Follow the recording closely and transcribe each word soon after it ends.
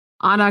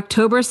On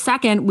October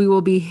 2nd, we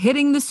will be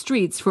hitting the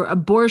streets for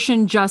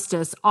abortion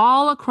justice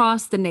all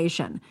across the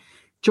nation.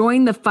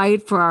 Join the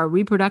fight for our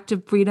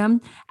reproductive freedom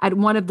at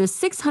one of the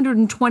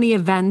 620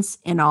 events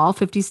in all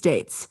 50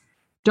 states.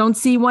 Don't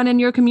see one in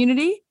your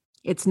community?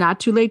 It's not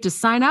too late to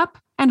sign up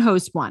and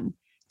host one.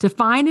 To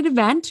find an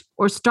event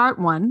or start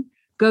one,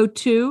 go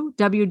to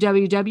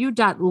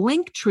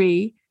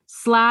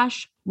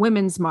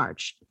www.linktree/Women's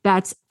March.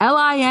 That's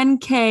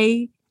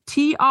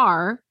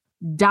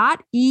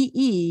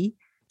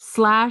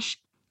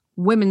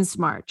linktr.ee/Women's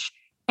March.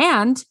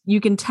 And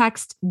you can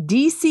text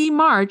DC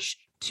March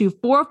to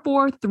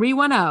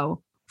 44310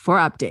 for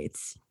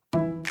updates.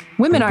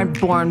 Women aren't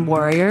born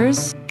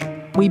warriors.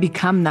 We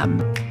become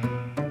them.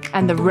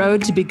 And the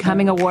road to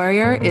becoming a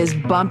warrior is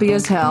bumpy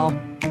as hell.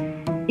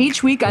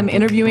 Each week, I'm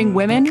interviewing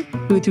women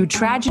who, through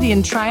tragedy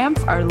and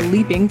triumph, are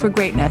leaping for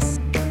greatness.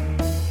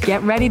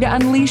 Get ready to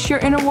unleash your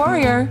inner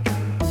warrior.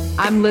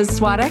 I'm Liz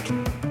Swadek,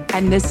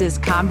 and this is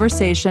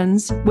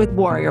Conversations with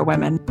Warrior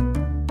Women.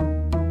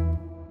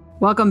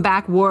 Welcome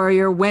back,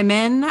 Warrior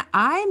Women.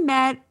 I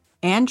met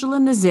Angela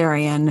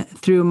Nazarian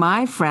through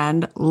my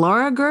friend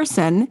Laura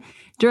Gerson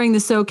during the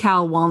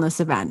SoCal Wellness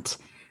event.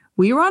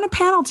 We were on a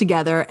panel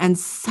together, and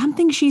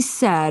something she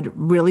said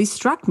really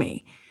struck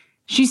me.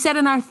 She said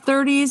in our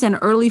 30s and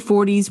early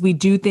 40s, we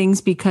do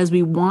things because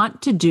we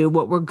want to do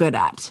what we're good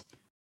at.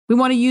 We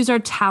want to use our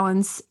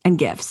talents and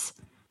gifts.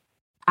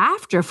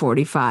 After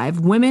 45,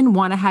 women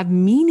want to have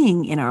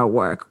meaning in our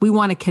work. We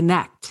want to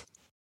connect.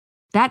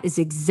 That is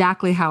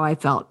exactly how I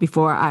felt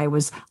before I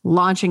was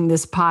launching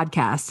this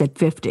podcast at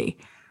 50.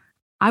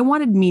 I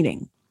wanted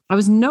meaning. I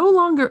was no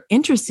longer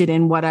interested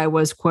in what I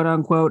was, quote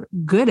unquote,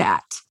 good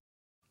at.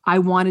 I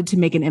wanted to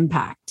make an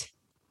impact.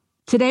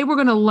 Today, we're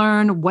going to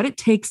learn what it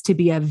takes to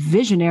be a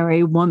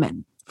visionary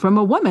woman from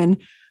a woman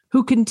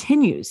who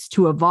continues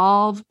to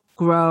evolve,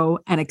 grow,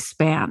 and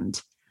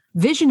expand.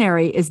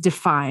 Visionary is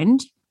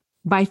defined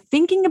by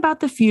thinking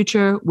about the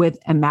future with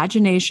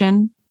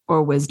imagination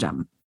or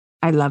wisdom.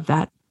 I love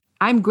that.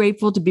 I'm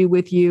grateful to be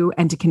with you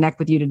and to connect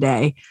with you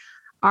today.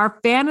 Our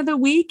fan of the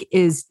week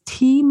is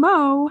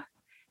T-Mo.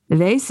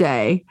 They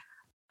say,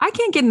 I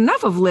can't get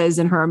enough of Liz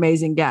and her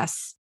amazing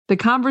guests. The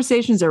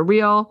conversations are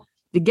real,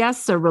 the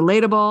guests are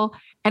relatable,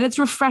 and it's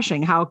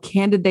refreshing how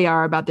candid they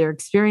are about their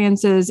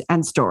experiences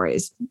and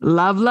stories.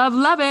 Love, love,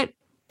 love it.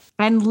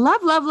 And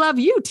love, love, love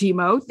you,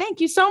 T-Mo.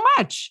 Thank you so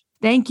much.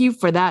 Thank you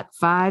for that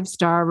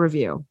 5-star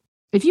review.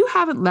 If you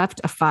haven't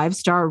left a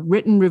 5-star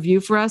written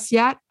review for us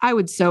yet, I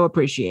would so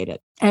appreciate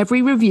it.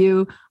 Every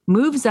review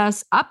moves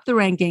us up the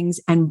rankings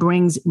and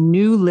brings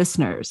new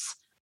listeners.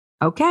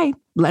 Okay,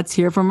 let's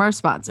hear from our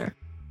sponsor.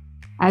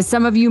 As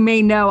some of you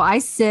may know, I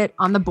sit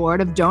on the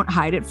board of Don't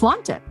Hide It,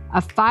 Flaunt It,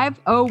 a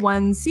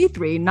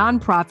 501c3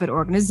 nonprofit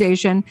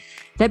organization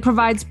that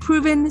provides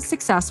proven,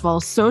 successful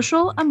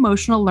social,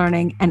 emotional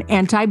learning and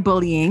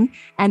anti-bullying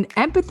and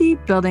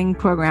empathy-building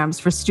programs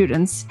for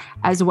students,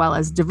 as well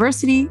as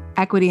diversity,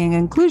 equity, and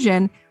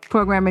inclusion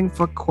programming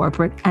for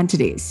corporate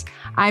entities.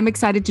 I'm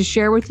excited to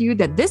share with you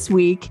that this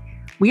week,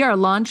 we are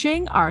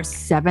launching our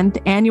 7th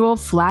annual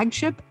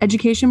flagship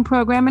education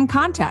program and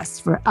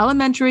contest for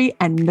elementary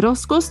and middle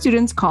school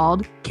students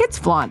called Kids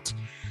Flaunt.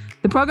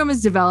 The program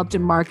is developed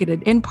and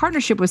marketed in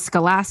partnership with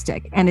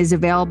Scholastic and is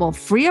available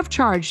free of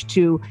charge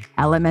to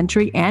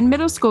elementary and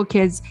middle school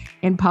kids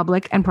in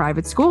public and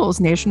private schools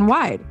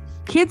nationwide.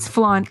 Kids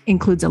Flaunt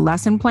includes a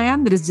lesson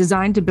plan that is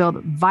designed to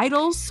build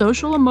vital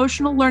social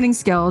emotional learning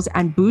skills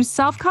and boost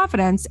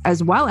self-confidence,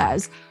 as well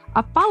as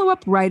a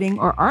follow-up writing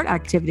or art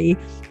activity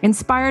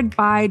inspired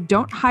by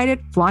Don't Hide It,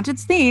 Flaunt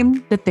It's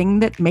theme, the thing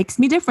that makes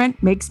me different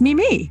makes me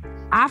me.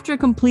 After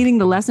completing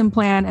the lesson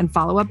plan and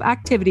follow-up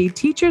activity,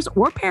 teachers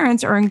or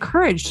parents are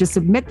encouraged to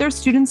submit their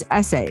students'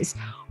 essays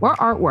or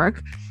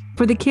artwork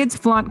for the Kids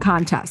Flaunt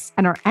contest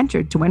and are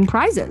entered to win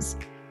prizes.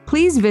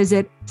 Please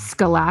visit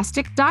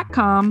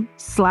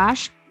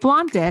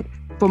scholastic.com/flaunt-it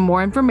for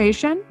more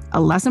information, a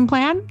lesson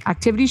plan,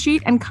 activity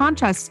sheet, and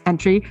contest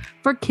entry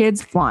for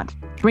Kids Flaunt.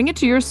 Bring it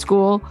to your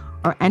school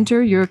or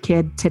enter your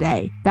kid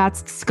today.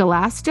 That's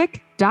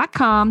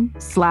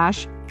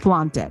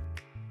scholastic.com/flaunt-it.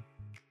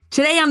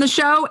 Today on the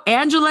show,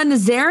 Angela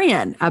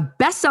Nazarian, a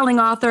best-selling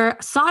author,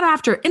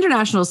 sought-after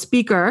international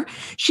speaker.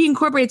 She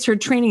incorporates her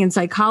training in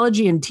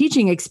psychology and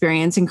teaching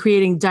experience in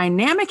creating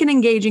dynamic and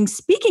engaging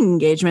speaking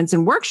engagements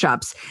and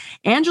workshops.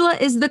 Angela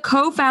is the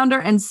co-founder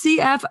and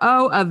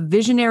CFO of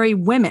Visionary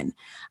Women,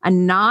 a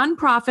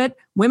nonprofit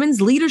women's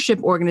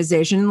leadership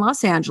organization in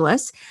Los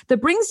Angeles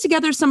that brings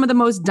together some of the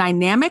most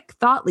dynamic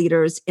thought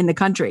leaders in the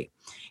country.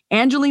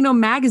 Angelino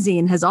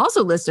Magazine has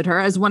also listed her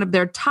as one of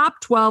their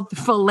top 12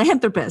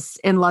 philanthropists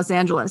in Los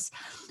Angeles.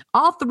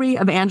 All 3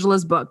 of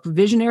Angela's books,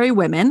 Visionary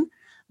Women,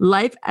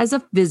 Life as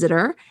a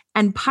Visitor,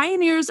 and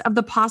Pioneers of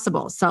the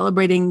Possible,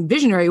 celebrating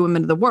visionary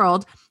women of the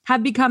world,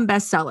 have become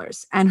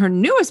bestsellers. And her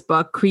newest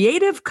book,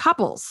 Creative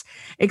Couples,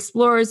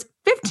 explores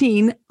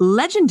 15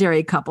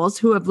 legendary couples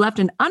who have left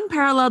an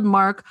unparalleled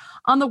mark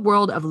on the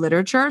world of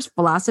literature,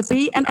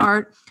 philosophy, and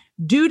art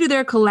due to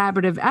their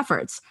collaborative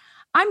efforts.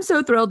 I'm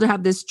so thrilled to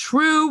have this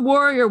true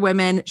warrior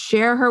woman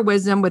share her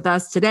wisdom with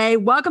us today.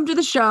 Welcome to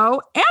the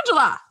show,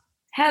 Angela.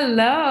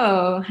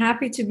 Hello.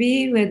 Happy to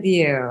be with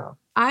you.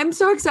 I'm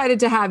so excited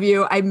to have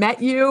you. I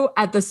met you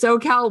at the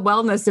SoCal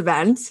Wellness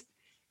event.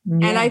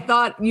 Yeah. And I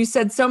thought you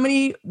said so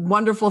many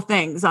wonderful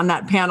things on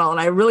that panel. And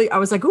I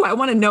was like, I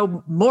want to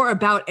know more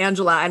about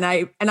Angela. And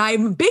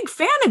I'm a big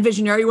fan of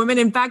Visionary Women.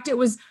 In fact, it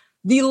was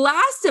the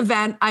last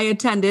event I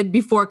attended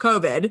before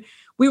COVID.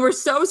 We were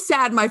so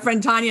sad, my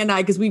friend Tanya and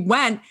I, because we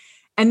went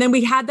and then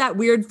we had that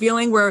weird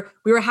feeling where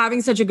we were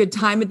having such a good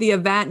time at the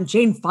event and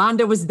Jane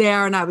Fonda was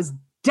there and I was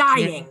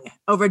dying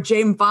over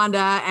Jane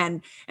Fonda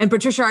and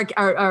Patricia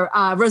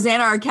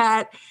Rosanna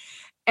Arquette.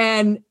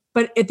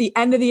 But at the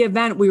end of the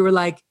event, we were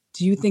like,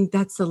 do you think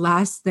that's the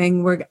last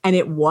thing and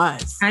it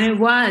was. And it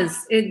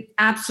was. It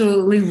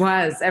absolutely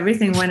was.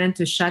 Everything went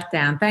into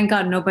shutdown. Thank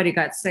God nobody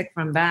got sick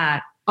from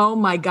that. Oh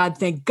my God,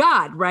 thank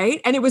God, right?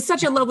 And it was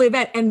such a lovely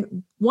event.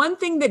 And one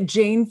thing that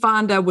Jane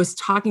Fonda was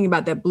talking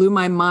about that blew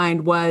my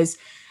mind was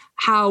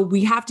how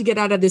we have to get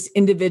out of this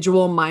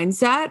individual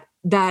mindset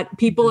that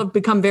people have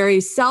become very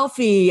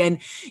selfie and,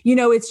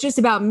 it's just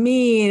about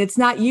me and it's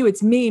not you,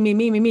 it's me, me,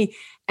 me, me, me.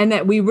 And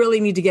that we really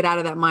need to get out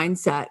of that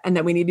mindset and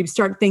that we need to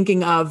start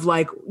thinking of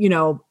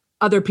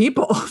other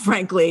people,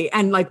 frankly,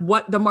 and like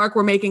what the mark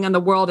we're making on the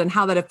world and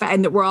how that affects,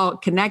 and that we're all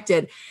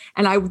connected.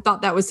 And I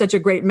thought that was such a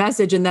great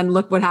message. And then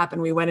look what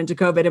happened. We went into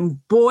COVID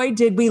and boy,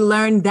 did we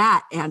learn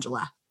that,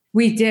 Angela.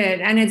 We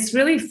did. And it's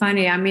really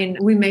funny. I mean,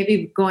 we may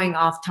be going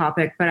off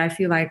topic, but I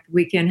feel like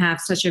we can have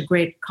such a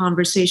great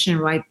conversation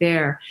right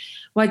there.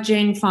 What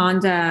Jane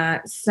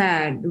Fonda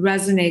said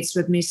resonates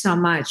with me so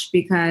much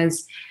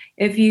because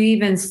if you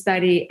even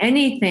study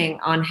anything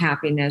on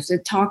happiness,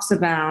 it talks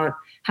about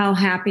how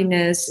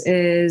happiness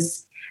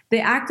is the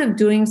act of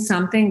doing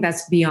something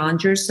that's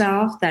beyond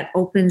yourself, that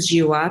opens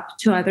you up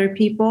to other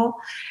people.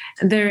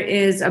 There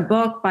is a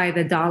book by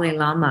the Dalai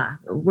Lama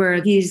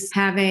where he's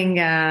having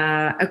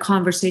a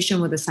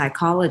conversation with a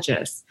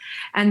psychologist.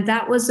 And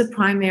that was the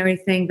primary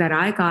thing that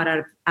I got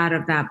out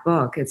of that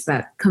book. It's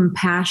that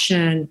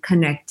compassion,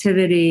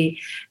 connectivity,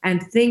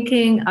 and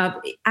thinking of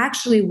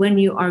actually when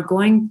you are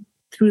going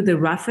through the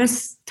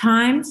roughest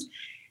times,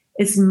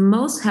 it's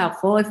most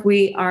helpful if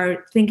we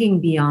are thinking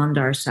beyond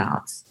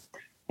ourselves.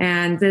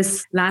 And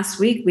this last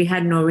week, we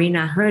had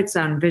Norina Hertz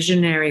on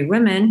Visionary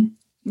Women.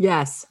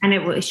 Yes.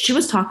 And she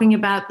was talking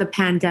about the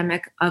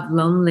pandemic of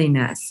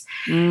loneliness.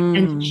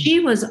 And she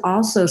was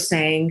also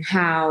saying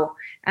how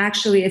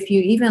actually, if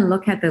you even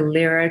look at the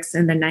lyrics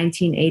in the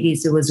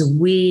 1980s, it was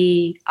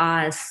we,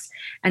 us.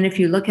 And if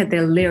you look at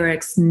the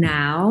lyrics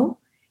now,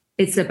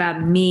 it's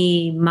about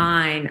me,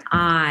 mine,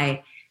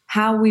 I.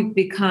 How we've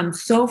become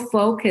so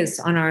focused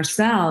on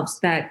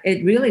ourselves that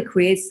it really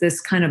creates this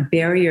kind of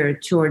barrier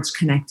towards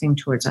connecting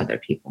towards other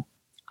people.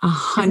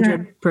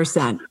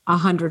 100%.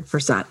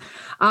 100%.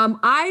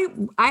 I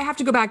have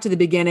to go back to the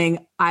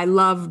beginning. I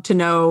love to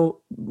know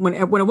when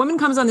a woman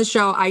comes on the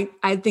show,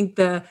 I think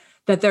that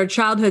their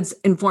childhoods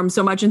inform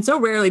so much. And so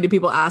rarely do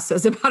people ask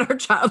us about our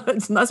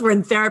childhoods unless we're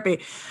in therapy.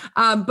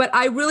 But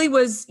I really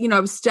was, I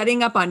was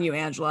studying up on you,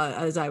 Angela,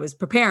 as I was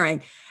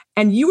preparing.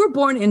 And you were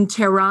born in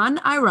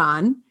Tehran,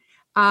 Iran.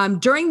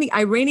 During the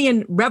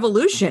Iranian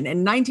Revolution in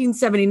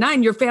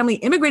 1979, your family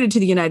immigrated to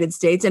the United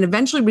States and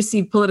eventually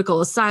received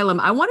political asylum.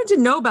 I wanted to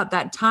know about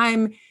that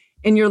time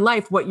in your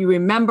life, what you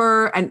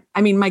remember. And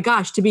I mean, my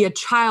gosh, to be a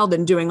child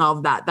and doing all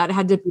of that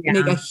had to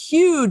make a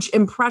huge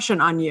impression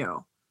on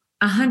you.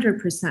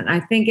 100%. I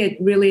think it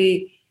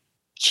really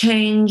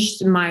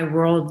changed my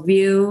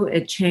worldview.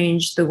 It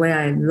changed the way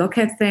I look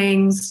at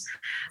things.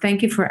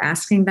 Thank you for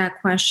asking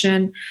that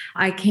question.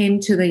 I came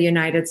to the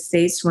United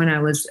States when I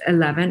was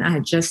 11. I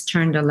had just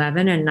turned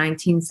 11 in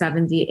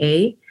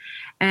 1978.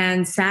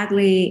 And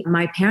sadly,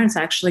 my parents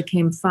actually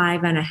came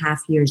 5.5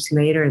 years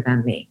later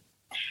than me.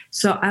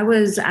 So I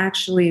was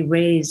actually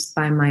raised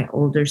by my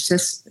older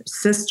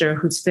sister,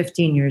 who's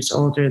 15 years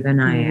older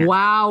than I am.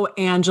 Wow,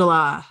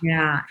 Angela.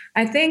 Yeah.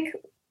 I think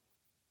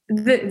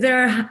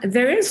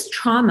there is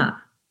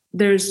trauma.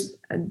 There's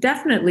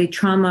definitely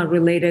trauma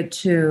related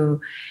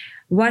to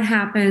what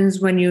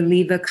happens when you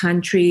leave a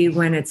country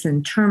when it's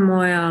in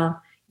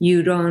turmoil.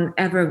 You don't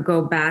ever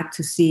go back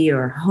to see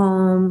your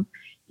home.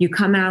 You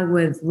come out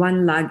with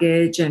one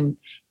luggage and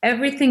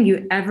everything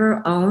you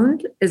ever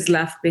owned is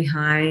left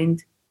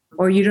behind,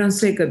 or you don't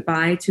say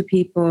goodbye to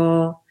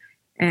people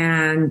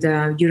and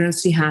you don't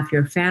see half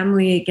your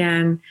family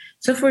again.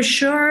 So for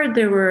sure,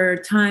 there were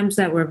times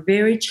that were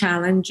very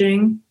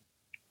challenging.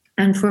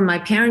 And for my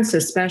parents,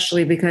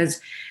 especially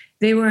because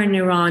they were in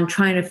Iran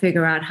trying to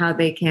figure out how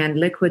they can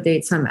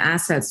liquidate some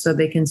assets so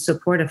they can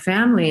support a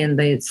family in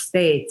the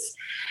States.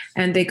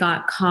 And they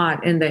got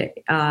caught in the,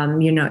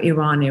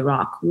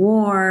 Iran-Iraq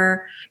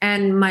war.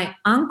 And my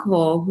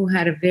uncle, who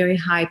had a very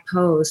high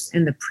post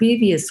in the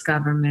previous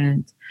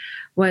government,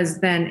 was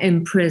then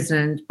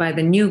imprisoned by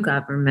the new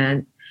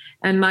government.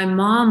 And my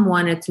mom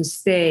wanted to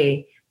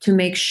stay to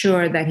make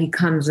sure that he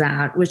comes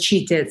out, which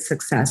he did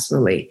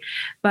successfully.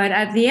 But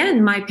at the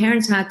end, my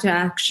parents had to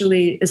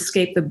actually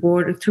escape the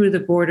border, through the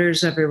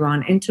borders of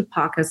Iran into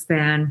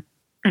Pakistan.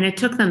 And it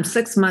took them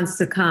 6 months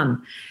to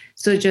come.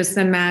 So just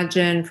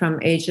imagine from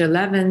age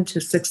 11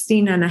 to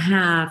 16 and a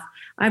half,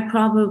 I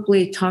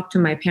probably talked to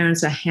my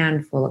parents a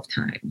handful of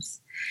times.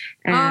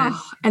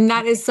 And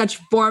that is such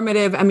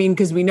formative. I mean,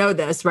 because we know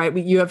this, right?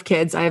 You have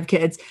kids, I have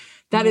kids.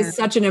 That is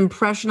such an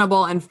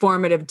impressionable and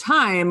formative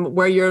time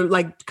where you're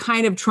like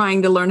kind of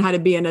trying to learn how to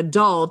be an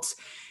adult.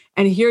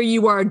 And here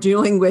you are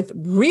dealing with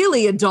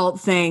really adult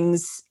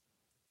things,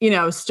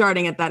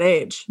 starting at that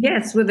age.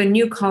 Yes, with a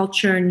new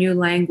culture, new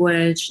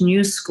language,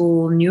 new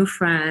school, new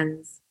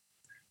friends,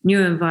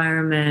 new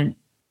environment.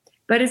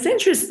 But it's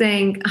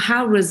interesting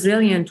how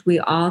resilient we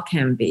all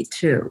can be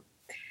too.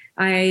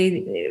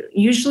 I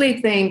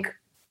usually think,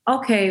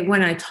 okay,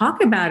 when I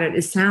talk about it,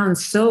 it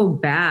sounds so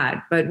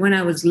bad. But when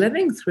I was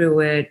living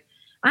through it,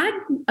 I had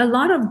a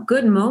lot of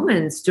good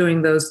moments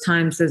during those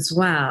times as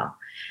well.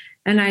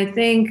 And I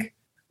think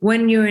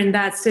when you're in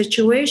that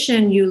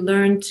situation, you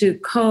learn to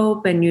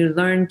cope and you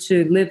learn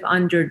to live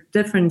under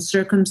different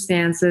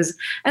circumstances.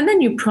 And then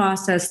you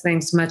process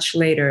things much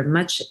later,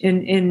 much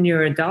in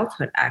your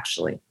adulthood,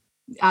 actually.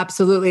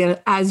 Absolutely. And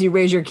as you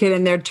raise your kid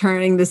and they're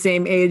turning the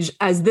same age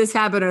as this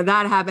happened or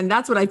that happened,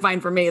 that's what I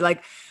find for me.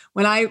 Like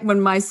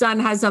when my son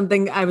has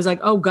something, I was like,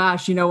 oh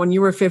gosh, when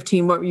you were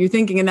 15, what were you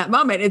thinking in that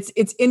moment?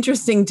 It's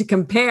interesting to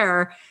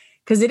compare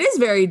because it is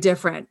very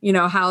different,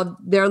 how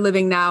they're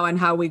living now and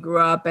how we grew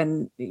up.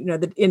 And,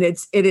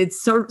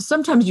 it's so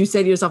sometimes you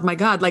say to yourself, my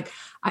God, like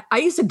I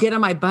used to get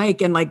on my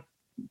bike and like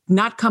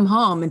not come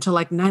home until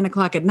like 9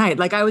 o'clock at night.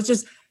 Like I was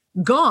just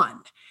gone.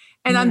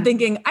 And I'm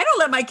thinking, I don't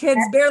let my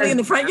kids barely in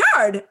the front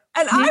yard.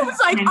 And I was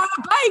like on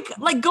a bike,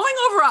 like going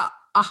over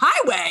a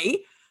highway,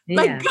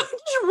 like just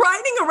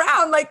riding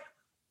around like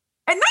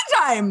at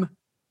nighttime.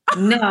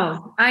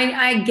 No,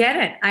 I get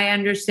it. I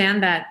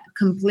understand that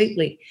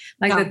completely.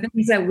 Like the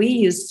things that we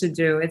used to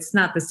do, it's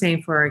not the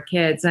same for our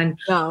kids. And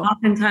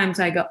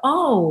oftentimes I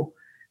go,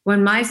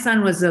 when my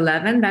son was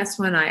 11, that's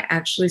when I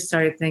actually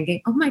started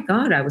thinking, oh my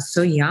God, I was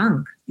so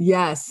young.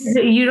 Yes.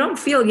 You don't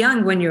feel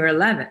young when you're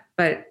 11,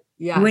 but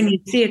when you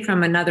see it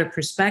from another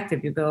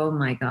perspective, you go, "Oh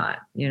my God!"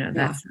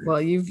 That's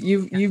well.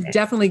 You've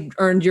definitely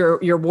earned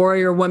your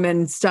warrior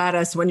woman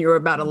status when you were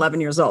about 11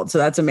 years old. So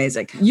that's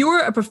amazing. You were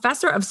a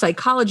professor of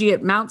psychology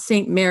at Mount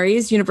St.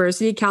 Mary's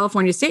University,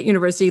 California State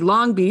University,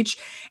 Long Beach,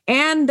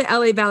 and the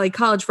LA Valley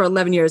College for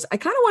 11 years. I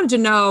kind of wanted to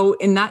know,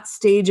 in that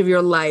stage of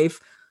your life,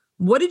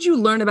 what did you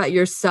learn about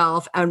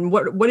yourself, and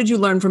what did you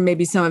learn from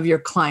maybe some of your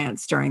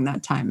clients during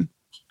that time?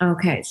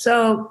 Okay.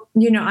 So,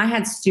 I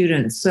had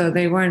students, so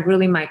they weren't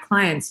really my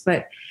clients,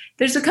 but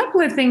there's a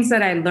couple of things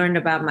that I learned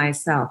about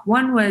myself.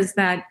 One was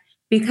that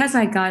because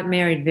I got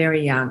married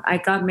very young, I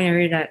got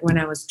married when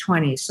I was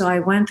 20. So I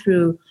went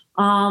through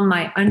all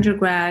my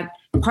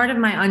part of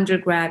my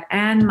undergrad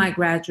and my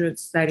graduate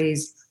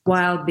studies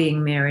while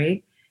being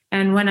married.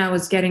 And when I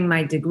was getting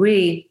my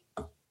degree,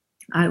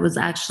 I was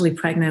actually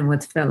pregnant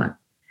with Philip.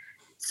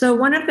 So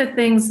one of the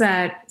things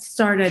that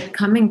started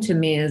coming to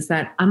me is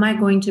that, am I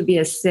going to be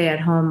a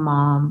stay-at-home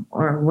mom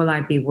or will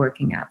I be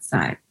working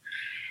outside?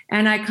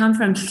 And I come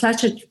from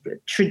such a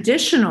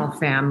traditional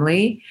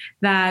family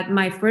that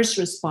my first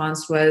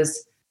response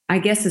was, I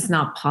guess it's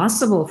not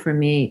possible for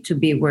me to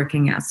be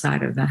working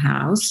outside of the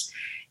house.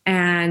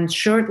 And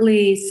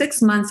shortly,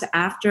 6 months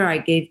after I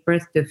gave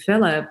birth to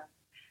Philip,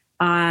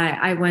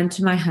 I went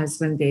to my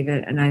husband,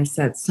 David, and I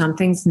said,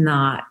 something's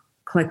not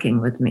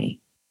clicking with me.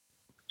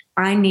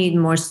 I need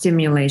more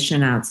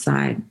stimulation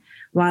outside.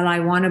 While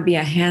I want to be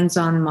a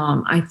hands-on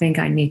mom, I think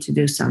I need to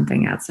do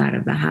something outside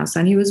of the house.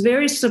 And he was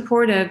very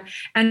supportive.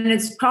 And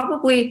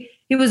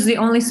he was the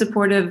only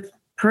supportive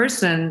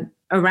person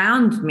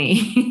around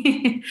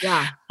me.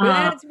 Yeah.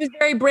 It was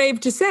very brave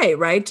to say,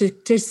 right?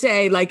 To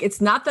say, like, it's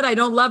not that I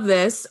don't love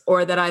this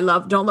or that I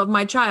don't love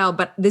my child,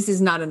 but this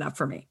is not enough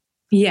for me.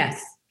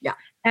 Yes. Yeah.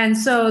 And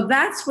so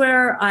that's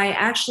where I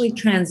actually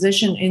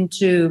transitioned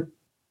into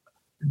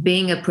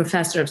being a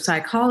professor of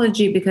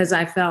psychology, because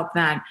I felt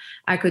that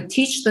I could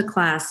teach the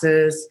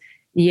classes,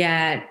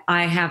 yet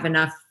I have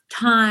enough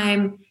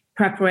time,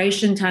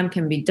 preparation time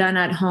can be done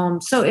at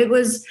home. So it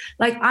was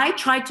like I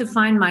tried to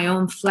find my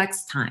own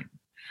flex time.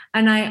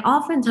 And I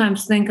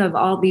oftentimes think of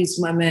all these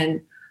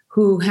women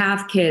who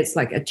have kids,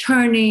 like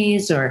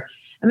attorneys,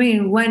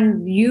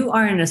 when you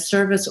are in a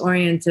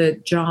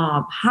service-oriented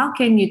job, how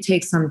can you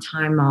take some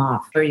time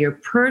off for your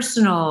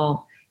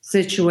personal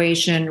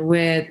situation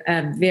with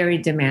a very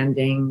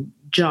demanding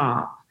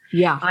job?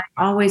 Yeah. I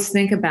always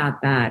think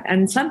about that.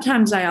 And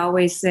sometimes I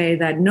always say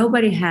that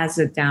nobody has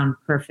it down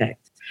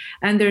perfect.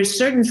 And there's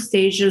certain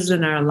stages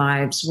in our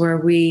lives where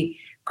we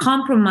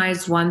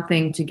compromise one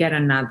thing to get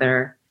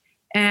another.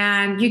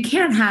 And you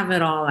can't have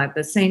it all at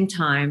the same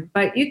time,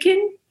 but you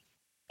can,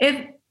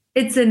 if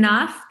it's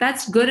enough,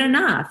 that's good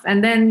enough.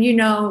 And then,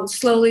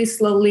 slowly,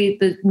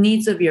 the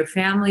needs of your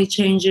family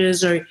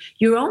changes or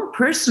your own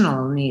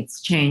personal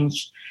needs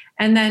change.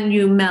 And then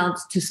you melt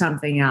to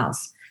something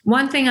else.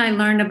 One thing I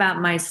learned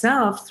about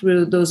myself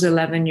through those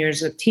 11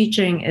 years of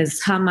teaching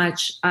is how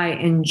much I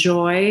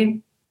enjoy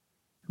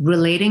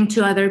relating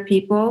to other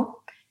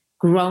people,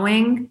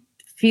 growing,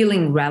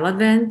 feeling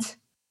relevant,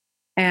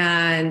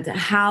 and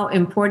how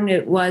important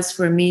it was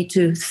for me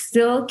to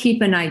still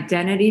keep an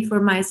identity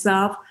for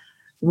myself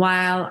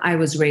while I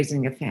was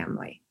raising a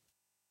family.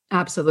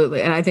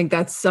 Absolutely. And I think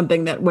that's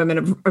something that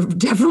women have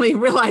definitely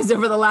realized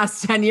over the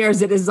last 10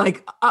 years. It is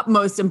like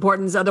utmost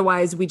importance.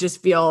 Otherwise, we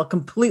just feel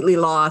completely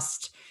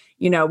lost.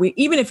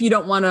 Even if you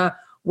don't want to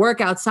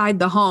work outside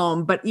the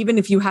home, but even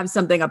if you have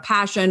something, a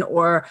passion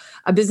or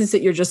a business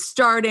that you're just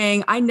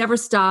starting, I never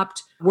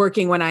stopped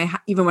working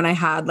even when I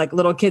had like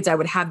little kids, I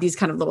would have these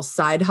kind of little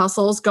side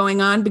hustles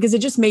going on because it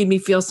just made me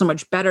feel so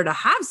much better to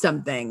have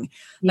something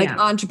like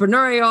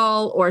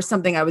entrepreneurial or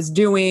something I was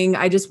doing.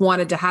 I just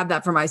wanted to have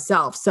that for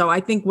myself. So I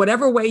think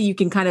whatever way you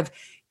can kind of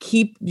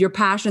keep your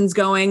passions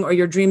going or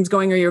your dreams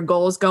going or your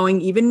goals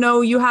going, even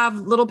though you have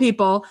little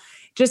people,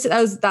 just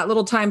as that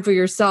little time for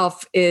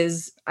yourself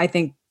is, I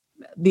think,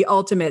 the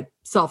ultimate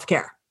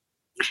self-care.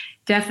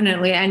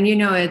 Definitely. And,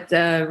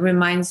 it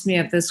reminds me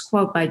of this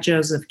quote by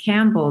Joseph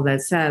Campbell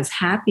that says,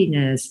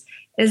 happiness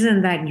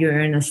isn't that you're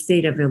in a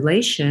state of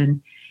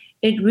elation.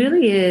 It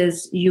really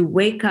is you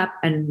wake up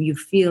and you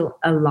feel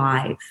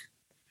alive.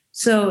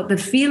 So the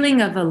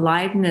feeling of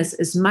aliveness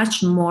is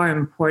much more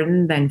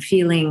important than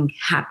feeling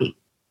happy.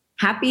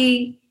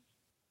 Happy,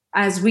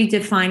 as we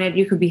define it,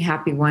 you could be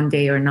happy one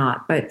day or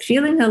not. But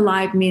feeling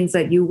alive means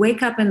that you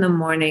wake up in the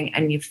morning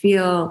and you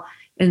feel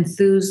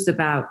enthused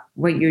about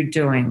what you're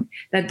doing,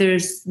 that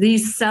there's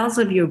these cells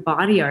of your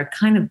body are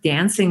kind of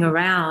dancing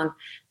around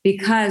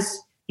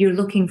because you're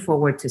looking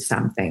forward to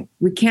something.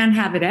 We can't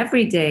have it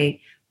every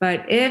day,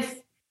 but if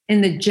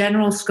in the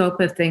general scope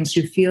of things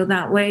you feel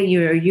that way,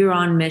 you're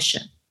on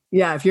mission.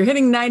 Yeah, if you're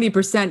hitting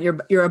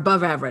 90%, you're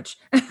above average.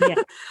 Yeah.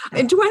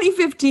 In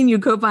 2015, you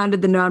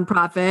co-founded the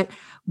nonprofit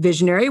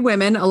Visionary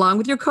Women, along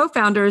with your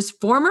co-founders,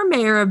 former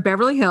mayor of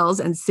Beverly Hills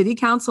and city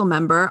council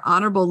member,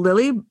 Honorable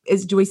Lily,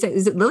 is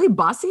it Lily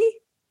Bossy?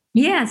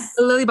 Yes.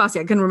 Lily Bossy.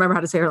 I couldn't remember how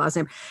to say her last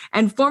name.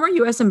 And former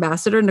U.S.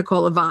 Ambassador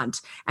Nicole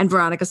Avant and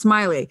Veronica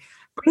Smiley,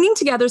 bringing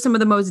together some of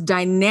the most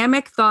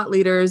dynamic thought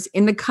leaders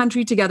in the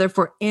country together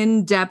for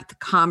in-depth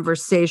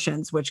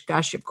conversations, which,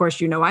 gosh, of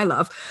course, I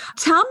love.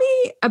 Tell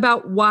me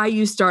about why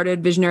you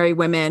started Visionary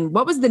Women.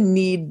 What was the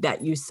need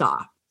that you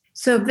saw?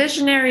 So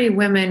Visionary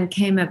Women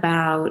came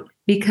about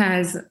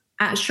because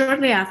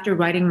shortly after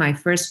writing my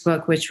first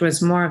book, which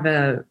was more of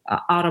a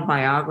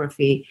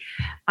autobiography,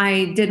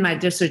 I did my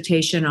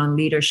dissertation on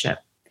leadership.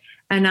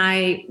 And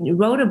I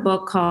wrote a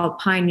book called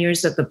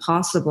Pioneers of the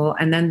Possible.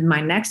 And then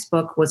my next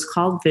book was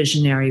called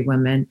Visionary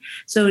Women.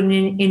 So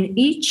in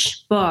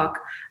each book,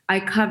 I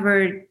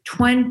covered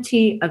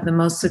 20 of the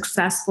most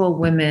successful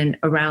women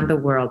around the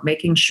world,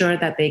 making sure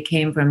that they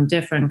came from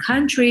different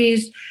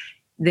countries,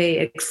 they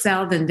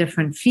excelled in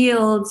different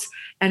fields,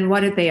 and what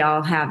did they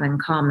all have in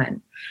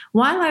common?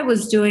 While I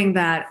was doing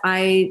that,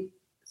 I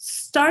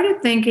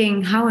started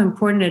thinking how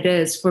important it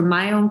is for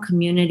my own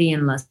community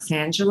in Los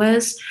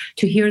Angeles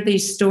to hear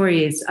these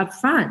stories up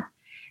front.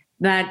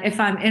 That if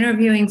I'm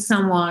interviewing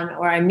someone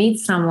or I meet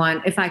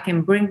someone, if I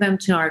can bring them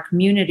to our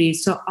community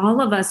so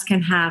all of us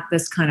can have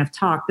this kind of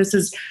talk. This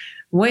is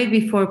way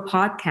before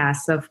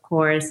podcasts, of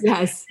course.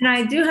 Yes. And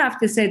I do have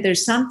to say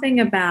there's something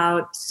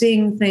about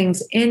seeing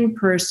things in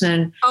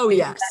person. Oh,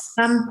 yes.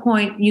 At some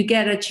point, you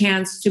get a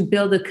chance to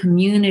build a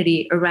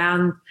community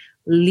around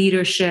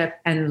leadership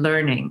and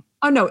learning.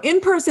 Oh, no.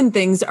 In-person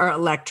things are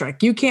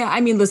electric.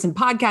 Listen,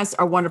 podcasts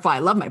are wonderful. I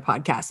love my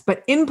podcasts,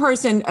 but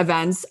in-person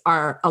events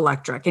are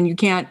electric and you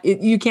can't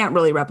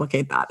really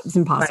replicate that. It's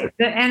impossible. Right.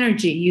 The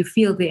energy, you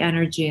feel the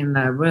energy in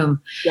the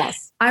room.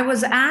 Yes. I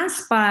was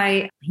asked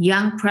by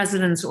Young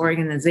Presidents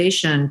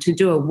Organization to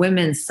do a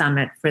women's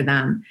summit for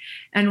them.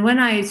 And when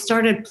I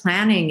started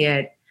planning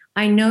it,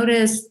 I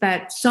noticed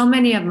that so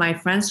many of my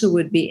friends who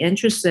would be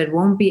interested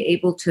won't be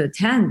able to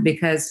attend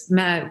because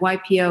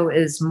YPO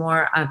is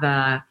more of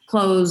a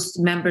closed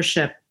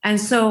membership.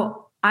 And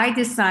so I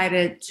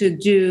decided to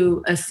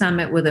do a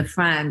summit with a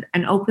friend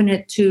and open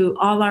it to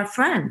all our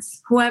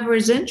friends, whoever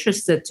is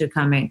interested to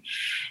coming.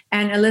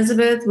 And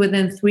Elizabeth,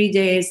 within 3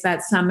 days,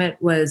 that summit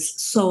was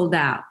sold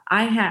out.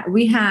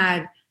 We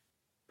had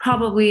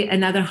probably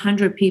another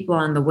 100 people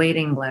on the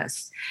waiting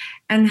list.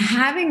 And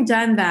having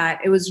done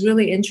that, it was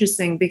really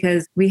interesting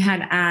because we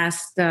had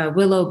asked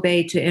Willow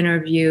Bay to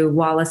interview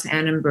Wallace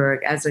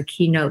Annenberg as a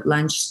keynote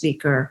lunch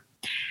speaker.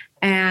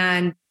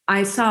 And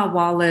I saw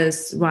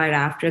Wallace right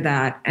after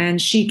that. And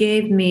she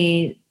gave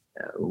me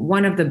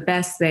one of the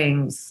best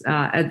things,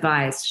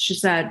 advice. She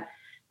said,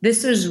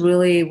 this is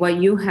really, what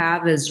you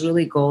have is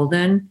really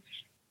golden.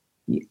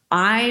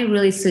 I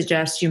really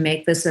suggest you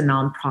make this a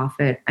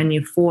nonprofit and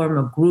you form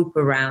a group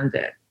around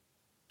it.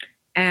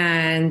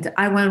 And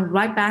I went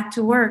right back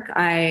to work.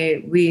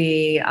 I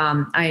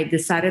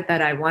decided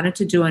that I wanted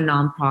to do a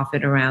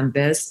nonprofit around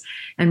this.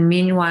 And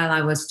meanwhile,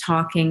 I was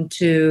talking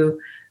to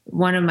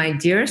one of my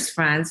dearest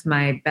friends,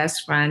 my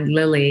best friend,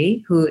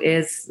 Lily, who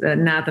is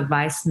now the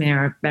vice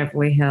mayor of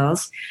Beverly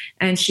Hills.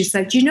 And she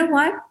said, you know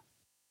what?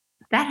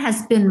 That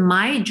has been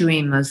my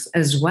dream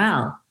as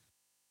well.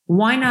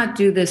 Why not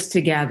do this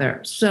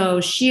together? So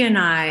she and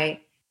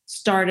I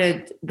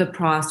started the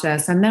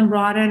process and then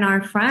brought in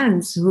our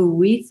friends who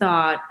we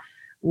thought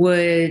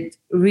would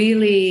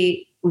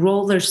really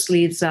roll their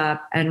sleeves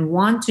up and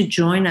want to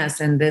join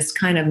us in this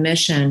kind of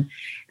mission.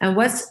 And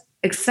what's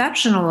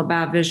exceptional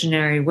about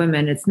Visionary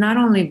Women, it's not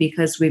only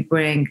because we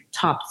bring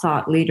top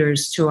thought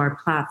leaders to our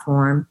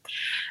platform,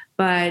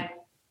 but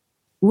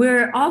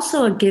we're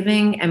also a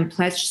giving and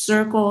pledge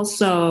circle.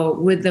 So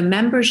with the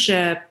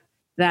membership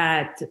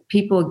that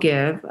people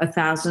give,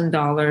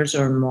 $1,000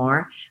 or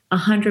more,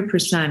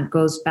 100%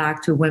 goes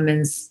back to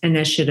women's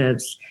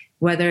initiatives,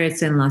 whether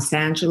it's in Los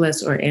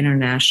Angeles or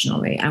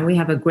internationally. And we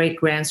have a great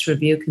grants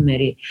review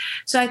committee.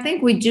 So I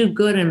think we do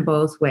good in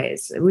both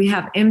ways. We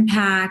have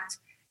impact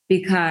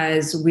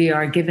because we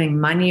are giving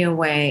money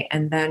away,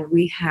 and then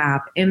we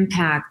have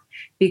impact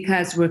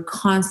because we're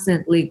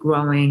constantly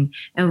growing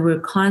and we're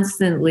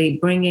constantly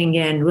bringing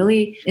in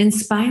really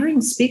inspiring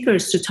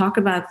speakers to talk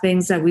about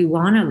things that we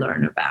want to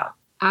learn about.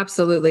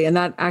 Absolutely. And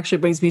that actually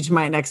brings me to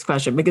my next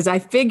question, because I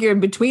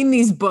figured between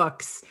these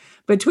books,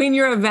 between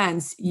your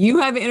events, you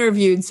have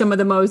interviewed some of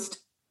the most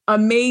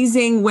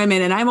amazing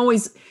women. And I'm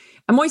always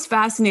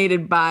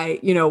fascinated by,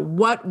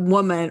 what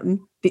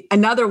woman,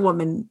 another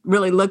woman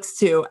really looks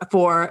to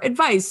for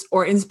advice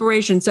or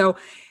inspiration. So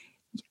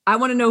I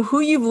want to know who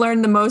you've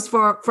learned the most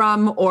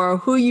from, or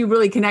who you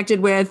really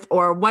connected with,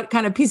 or what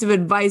kind of piece of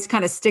advice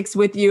kind of sticks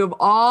with you of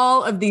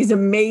all of these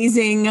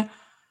amazing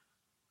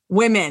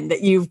women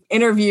that you've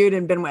interviewed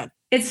and been with.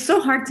 It's so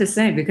hard to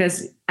say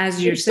because,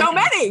 as you're saying, so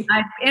many.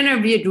 I've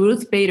interviewed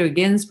Ruth Bader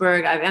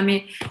Ginsburg. I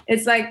mean,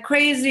 it's like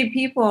crazy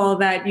people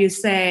that you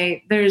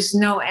say there's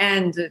no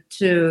end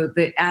to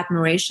the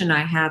admiration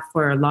I have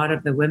for a lot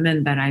of the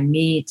women that I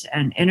meet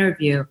and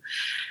interview.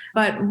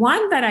 But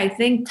one that I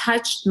think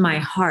touched my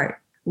heart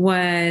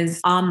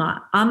was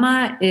Amma.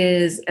 Amma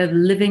is a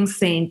living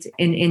saint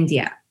in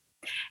India.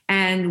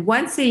 And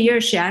once a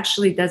year, she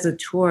actually does a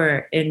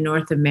tour in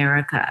North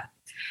America.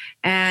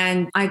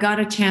 And I got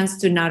a chance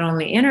to not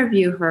only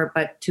interview her,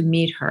 but to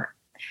meet her.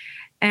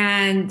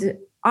 And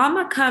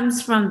Amma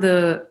comes from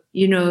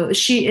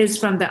she is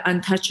from the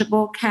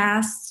untouchable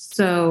caste.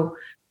 So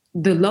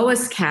the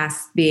lowest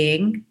caste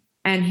being,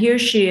 and here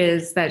she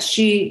is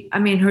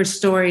her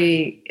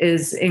story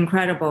is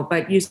incredible,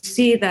 but you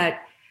see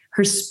that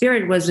her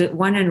spirit was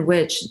one in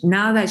which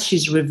now that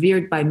she's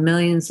revered by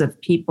millions of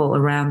people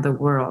around the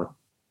world.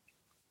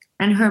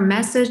 And her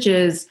message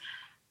is,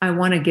 I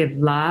want to give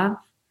love.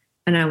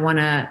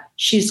 And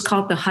she's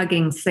called the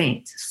hugging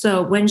saint.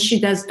 So when she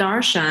does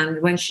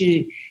darshan, when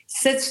she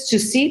sits to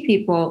see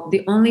people,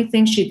 the only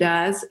thing she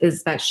does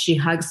is that she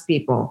hugs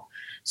people.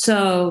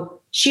 So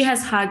she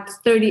has hugged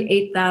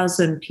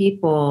 38,000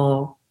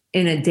 people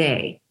in a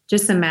day.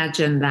 Just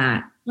imagine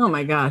that. Oh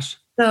my gosh.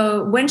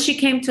 So when she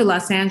came to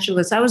Los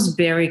Angeles, I was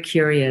very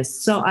curious.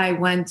 So I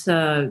went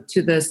to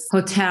this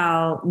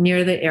hotel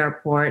near the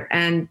airport,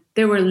 and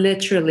there were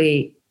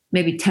literally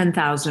maybe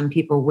 10,000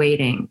 people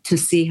waiting to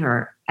see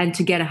her and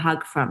to get a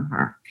hug from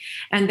her.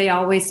 And they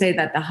always say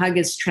that the hug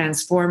is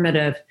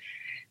transformative.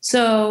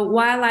 So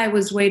while I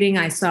was waiting,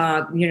 I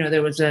saw,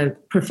 there was a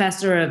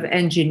professor of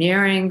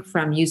engineering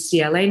from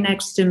UCLA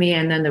next to me.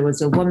 And then there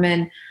was a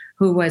woman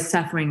who was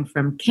suffering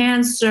from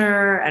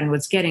cancer and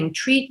was getting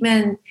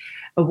treatment,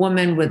 a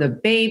woman with a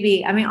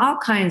baby. I mean, all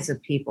kinds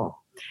of people.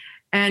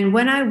 And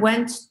when I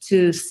went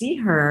to see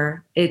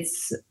her,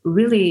 it's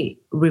really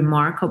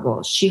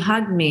remarkable. She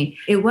hugged me.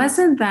 It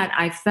wasn't that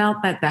I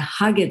felt that the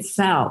hug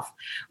itself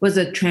was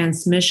a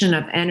transmission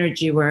of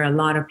energy where a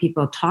lot of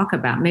people talk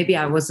about. Maybe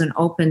I wasn't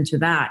open to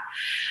that.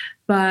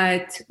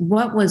 But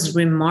what was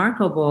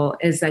remarkable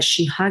is that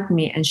she hugged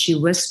me and she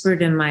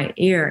whispered in my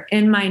ear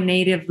in my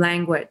native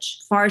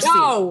language, Farsi.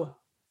 No.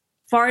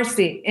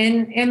 Farsi,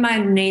 in my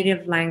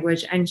native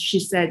language. And she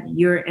said,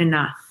 "You're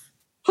enough."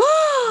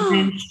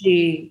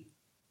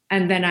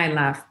 And then I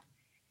left.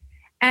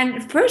 And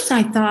at first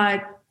I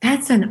thought,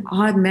 that's an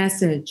odd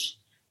message.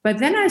 But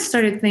then I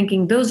started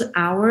thinking those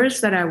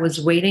hours that I was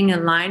waiting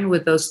in line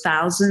with those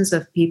thousands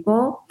of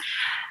people,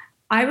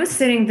 I was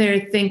sitting there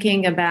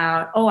thinking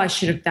about, I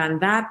should have done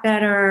that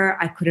better.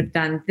 I could have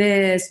done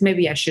this.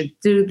 Maybe I should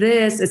do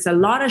this. It's a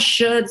lot of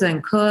shoulds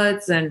and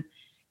coulds. And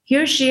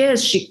here she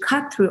is. She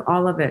cut through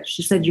all of it.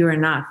 She said, "You're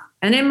enough."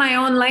 And in my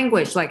own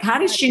language, like, how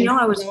did she know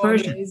I was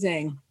Persian?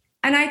 Amazing.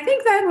 And I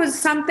think that was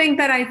something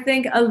that I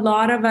think a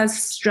lot of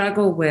us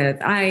struggle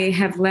with. I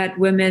have led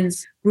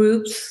women's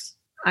groups.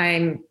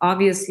 I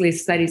obviously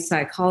studied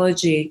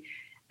psychology.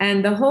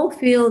 And the whole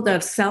field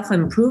of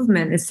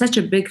self-improvement is such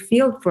a big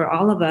field for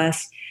all of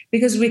us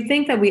because we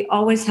think that we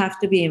always have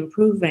to be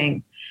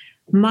improving.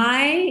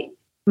 My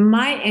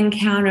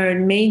encounter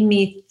made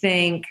me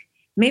think,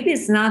 maybe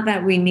it's not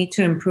that we need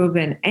to improve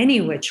in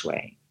any which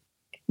way.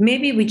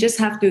 Maybe we just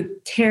have to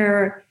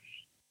tear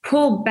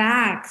pull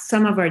back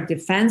some of our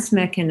defense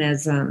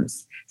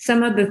mechanisms,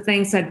 some of the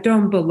things that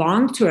don't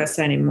belong to us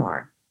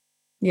anymore.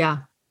 Yeah.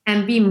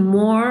 And be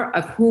more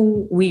of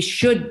who we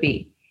should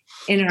be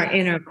in our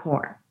inner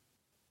core.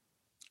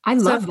 I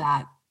love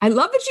that. I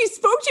love that she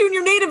spoke to you in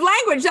your native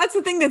language. That's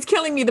the thing that's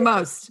killing me the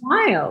most.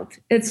 Wild.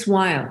 It's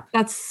wild.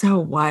 That's so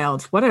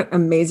wild. What an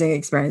amazing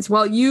experience.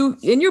 Well, you,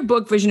 in your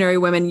book, Visionary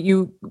Women,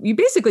 you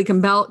basically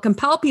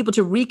compel people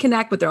to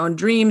reconnect with their own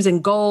dreams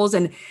and goals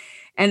and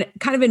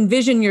kind of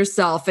envision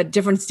yourself at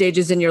different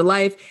stages in your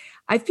life.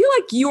 I feel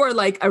like you are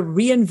like a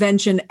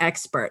reinvention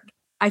expert.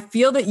 I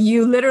feel that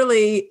you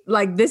literally,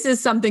 like, this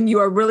is something you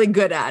are really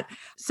good at.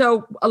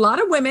 So a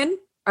lot of women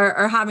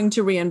are having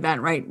to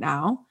reinvent right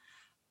now.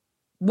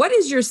 What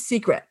is your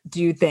secret,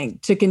 do you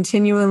think, to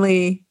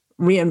continually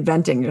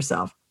reinventing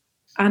yourself?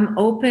 I'm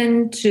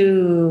open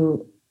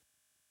to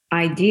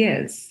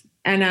ideas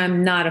and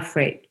I'm not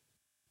afraid.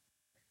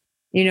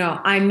 You know,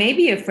 I may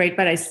be afraid,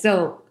 but I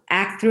still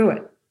act through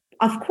it.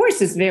 Of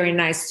course, it's very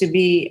nice to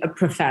be a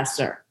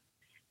professor.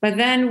 But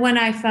then when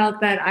I felt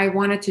that I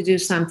wanted to do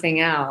something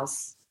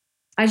else,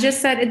 I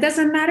just said, it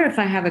doesn't matter if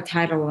I have a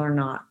title or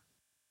not.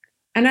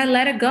 And I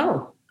let it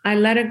go.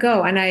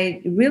 And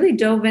I really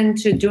dove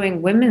into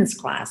doing women's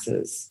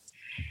classes.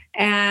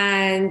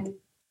 And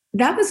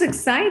that was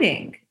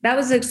exciting.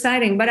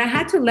 But I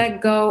had to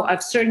let go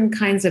of certain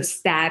kinds of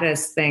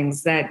status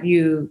things that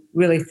you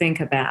really think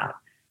about.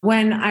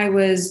 When I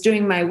was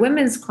doing my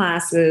women's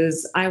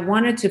classes, I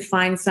wanted to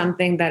find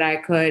something that I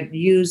could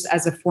use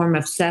as a form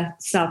of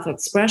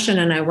self-expression.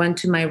 And I went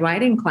to my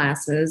writing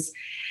classes.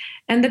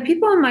 And the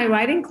people in my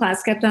writing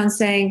class kept on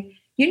saying,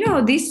 you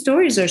know, these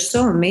stories are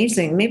so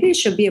amazing. Maybe it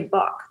should be a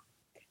book.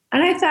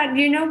 And I thought,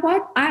 you know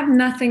what? I have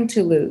nothing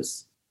to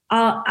lose.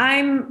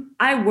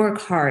 I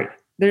work hard.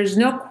 There's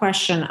no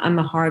question I'm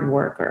a hard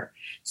worker.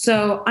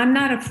 So I'm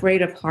not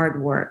afraid of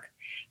hard work.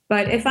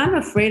 But if I'm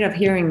afraid of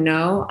hearing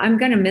no, I'm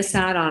going to miss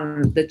out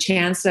on the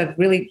chance of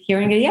really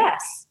hearing a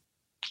yes.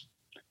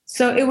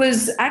 So it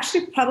was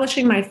actually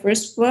publishing my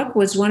first book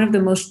was one of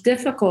the most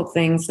difficult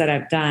things that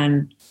I've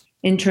done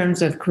in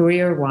terms of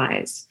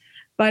career-wise.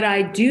 But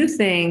I do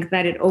think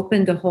that it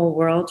opened the whole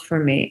world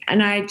for me.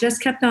 And I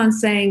just kept on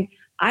saying,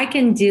 I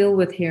can deal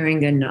with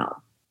hearing a no.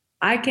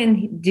 I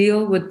can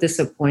deal with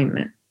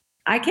disappointment.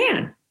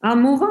 I'll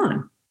move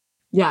on.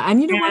 Yeah.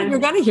 And you know what? You're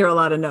going to hear a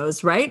lot of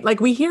no's, right? Like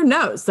we hear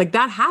no's, like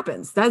that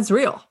happens. That's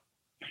real.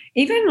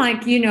 Even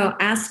like, you know,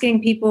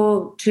 asking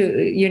people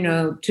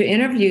to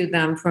interview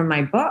them for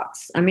my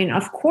books. I mean,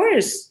 of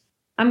course,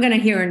 I'm going to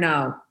hear a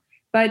no.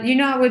 But, you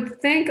know, I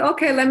would think,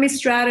 okay, let me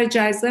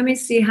strategize. Let me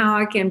see how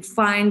I can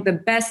find the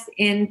best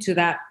into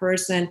that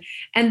person.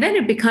 And then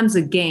it becomes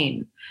a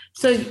game.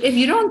 So if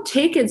you don't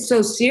take it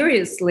so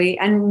seriously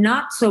and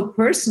not so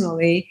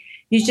personally,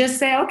 you just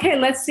say, okay,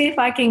 let's see if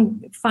I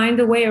can find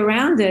a way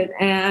around it.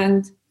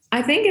 And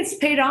I think it's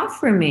paid off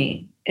for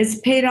me.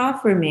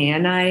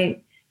 And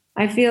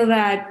I feel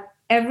that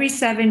every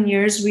 7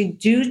 years we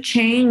do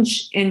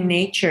change in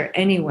nature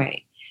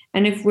anyway.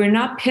 And if we're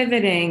not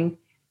pivoting,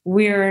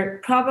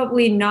 we're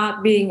probably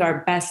not being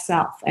our best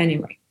self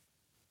anyway.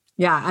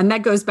 Yeah. And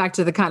that goes back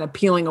to the kind of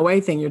peeling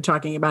away thing you're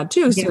talking about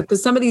too. So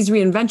because some of these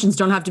reinventions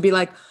don't have to be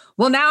like,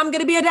 well, now I'm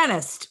going to be a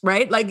dentist,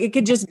 right? Like it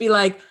could just be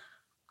like,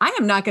 I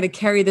am not going to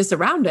carry this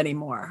around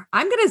anymore.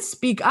 I'm going to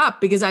speak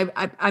up because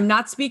I'm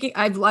not speaking.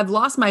 I've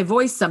lost my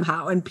voice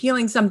somehow and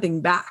peeling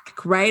something back,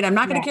 right? I'm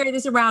not going to carry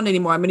this around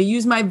anymore. I'm going to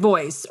use my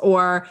voice,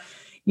 or,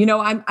 you know,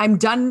 I'm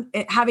done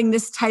having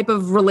this type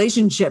of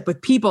relationship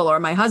with people or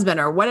my husband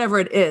or whatever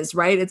it is,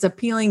 right? It's a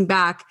peeling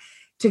back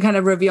to kind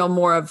of reveal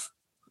more of,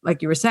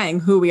 like you were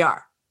saying, who we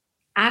are.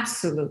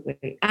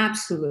 Absolutely.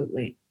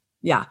 Absolutely.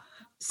 Yeah.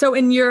 So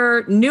in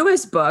your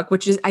newest book,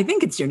 which is, I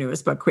think it's your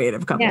newest book,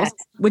 Creative Couples,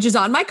 which is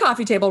on my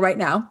coffee table right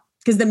now,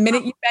 because the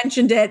minute you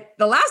mentioned it,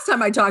 the last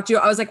time I talked to you,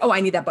 I was like, oh,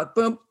 I need that book.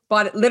 Boom,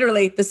 bought it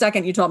literally the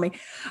second you told me.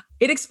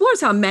 It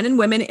explores how men and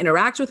women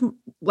interact with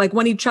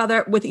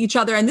each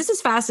other. And this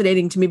is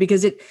fascinating to me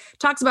because it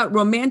talks about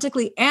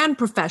romantically and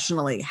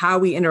professionally, how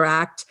we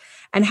interact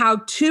and how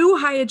two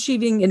high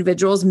achieving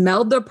individuals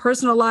meld their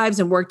personal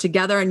lives and work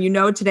together. And you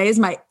know, today is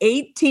my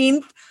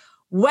 18th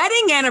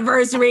wedding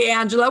anniversary,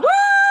 Angela. Woo!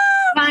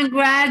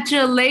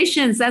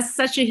 Congratulations. That's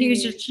such a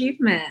huge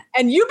achievement.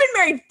 And you've been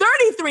married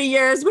 33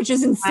 years, which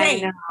is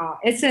insane. I know.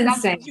 It's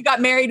insane. You got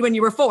married when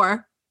you were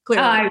 4,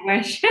 clearly. Oh, I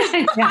wish.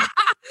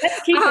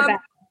 Let's keep it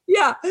back.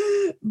 Yeah.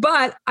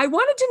 But I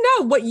wanted to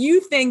know what you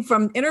think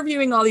from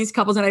interviewing all these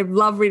couples. And I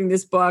love reading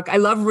this book. I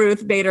love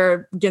Ruth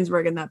Bader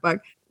Ginsburg in that book.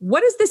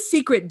 What is the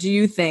secret, do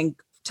you think,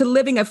 to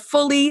living a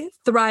fully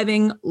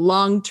thriving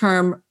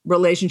long-term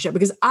relationship?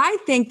 Because I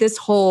think this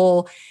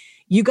whole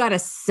you got to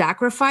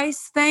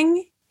sacrifice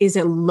thing is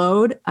a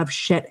load of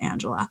shit,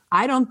 Angela.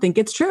 I don't think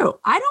it's true.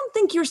 I don't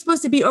think you're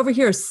supposed to be over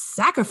here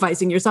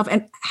sacrificing yourself.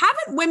 And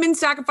haven't women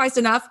sacrificed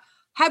enough?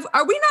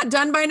 Are we not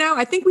done by now?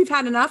 I think we've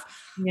had enough.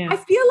 Yeah. I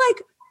feel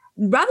like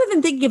rather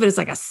than thinking of it as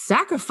like a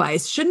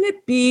sacrifice, shouldn't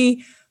it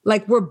be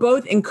like we're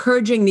both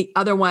encouraging the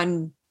other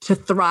one to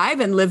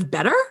thrive and live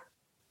better?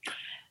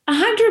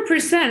 100%.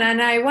 100%.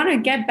 And I want to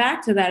get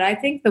back to that. I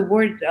think the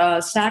word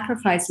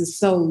sacrifice is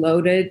so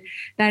loaded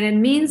that it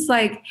means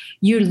like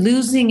you're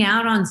losing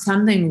out on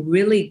something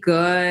really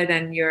good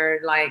and you're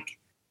like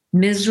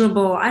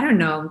miserable. I don't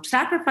know.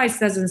 Sacrifice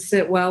doesn't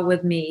sit well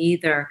with me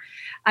either.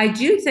 I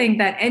do think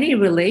that any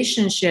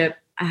relationship,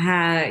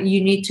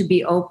 you need to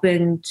be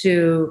open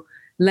to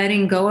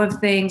letting go of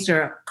things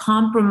or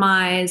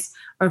compromise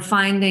or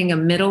finding a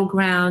middle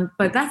ground.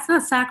 But that's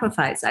not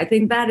sacrifice. I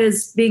think that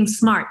is being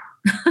smart.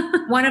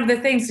 One of the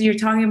things you're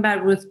talking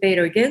about, Ruth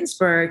Bader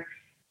Ginsburg,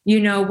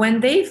 when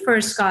they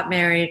first got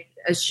married,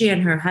 she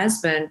and her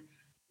husband,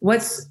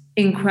 what's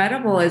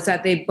incredible is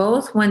that they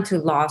both went to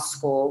law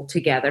school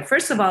together.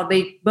 First of all,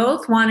 they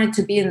both wanted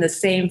to be in the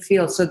same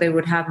field so they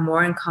would have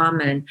more in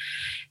common.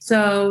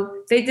 So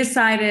they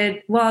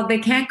decided, well, they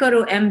can't go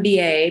to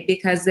MBA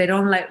because they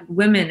don't let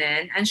women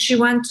in. And she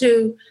went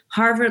to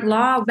Harvard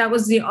Law. That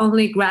was the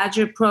only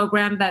graduate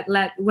program that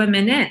let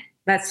women in.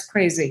 That's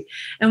crazy.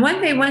 And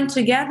when they went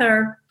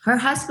together, her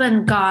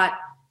husband got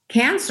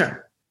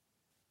cancer.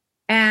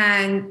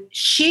 And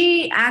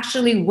she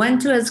actually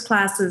went to his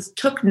classes,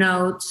 took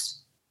notes,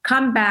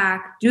 come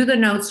back, do the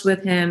notes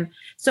with him.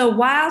 So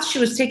while she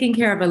was taking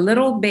care of a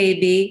little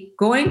baby,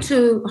 going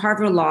to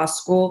Harvard Law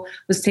School,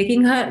 was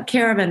taking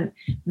care of a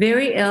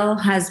very ill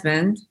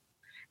husband,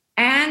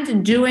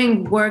 and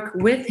doing work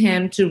with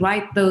him to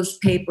write those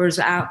papers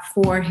out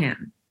for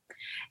him.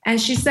 And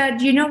she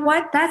said, you know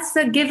what? That's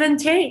the give and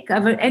take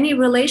of any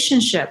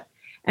relationship.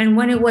 And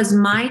when it was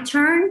my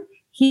turn,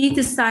 he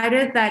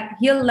decided that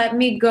he'll let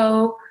me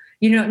go,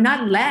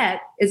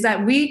 is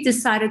that we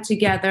decided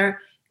together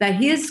that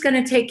he is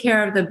going to take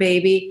care of the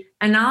baby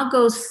and I'll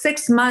go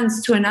 6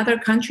 months to another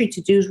country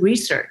to do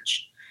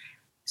research.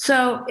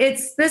 So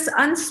it's this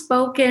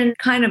unspoken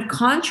kind of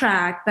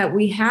contract that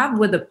we have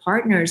with a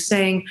partner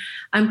saying,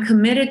 I'm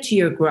committed to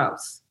your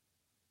growth.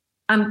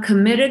 I'm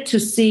committed to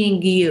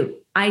seeing you.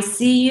 I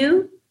see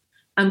you.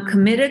 I'm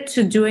committed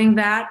to doing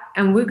that.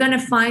 And we're going to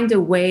find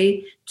a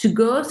way to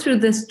go through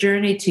this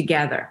journey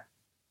together.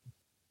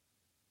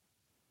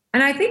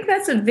 And I think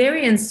that's a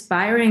very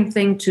inspiring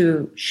thing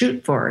to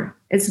shoot for.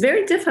 It's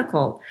very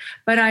difficult.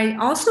 But I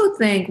also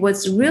think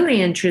what's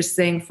really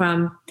interesting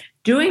from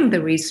doing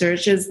the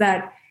research is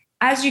that,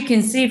 as you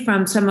can see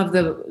from some of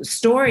the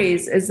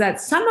stories, is that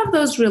some of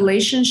those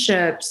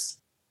relationships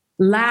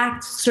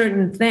lacked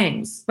certain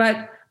things.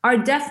 But our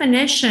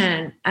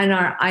definition and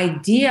our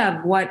idea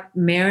of what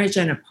marriage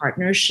and a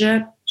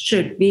partnership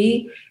should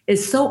be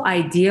is so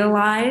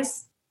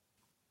idealized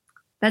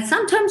that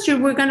sometimes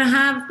we're going to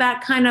have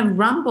that kind of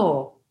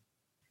rumble.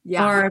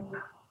 Yeah.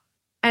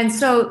 And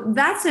so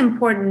that's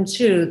important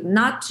too,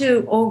 not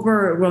to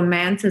over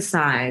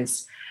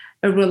romanticize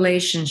a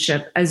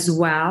relationship as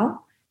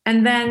well.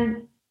 And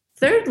then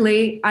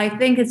thirdly, I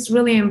think it's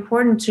really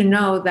important to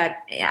know that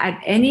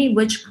at any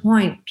which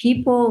point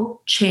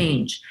people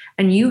change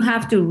and you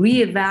have to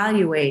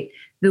reevaluate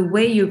the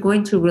way you're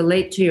going to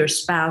relate to your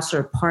spouse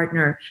or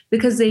partner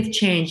because they've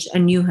changed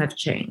and you have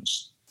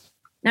changed.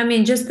 I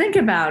mean, just think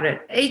about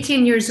it.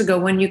 18 years ago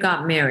when you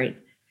got married,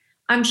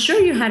 I'm sure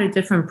you had a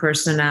different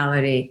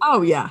personality.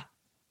 Oh, yeah.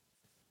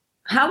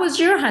 How was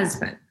your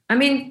husband? I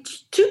mean,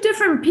 two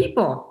different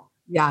people.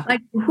 Yeah.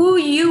 Like who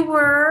you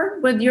were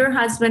with your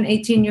husband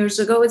 18 years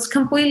ago, it's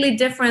completely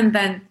different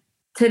than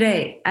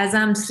today as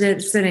I'm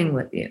sitting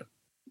with you.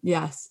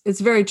 Yes,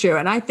 it's very true.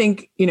 And I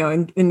think,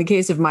 in the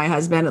case of my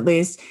husband, at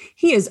least,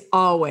 he has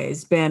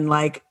always been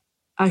like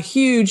a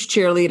huge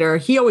cheerleader.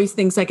 He always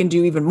thinks I can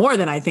do even more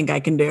than I think I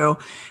can do,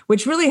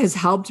 which really has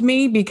helped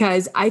me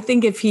because I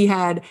think if he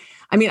had,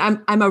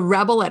 I'm a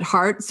rebel at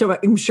heart. So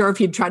I'm sure if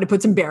he'd tried to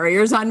put some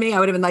barriers on me, I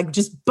would have been like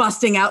just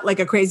busting out like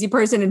a crazy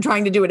person and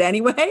trying to do it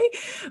anyway.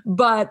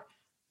 But,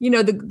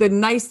 the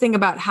nice thing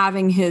about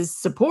having his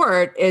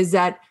support is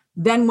that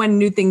then when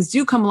new things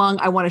do come along,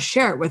 I want to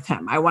share it with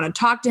him. I want to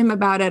talk to him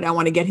about it. I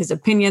want to get his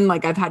opinion.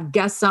 Like I've had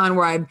guests on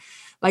where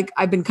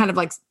I've been kind of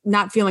like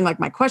not feeling like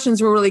my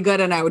questions were really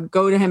good. And I would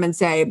go to him and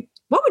say,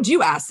 what would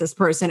you ask this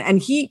person? And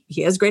he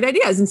has great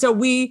ideas. And so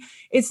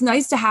it's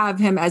nice to have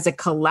him as a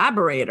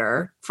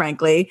collaborator,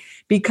 frankly,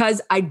 because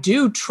I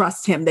do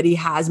trust him that he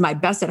has my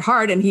best at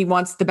heart and he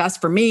wants the best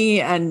for me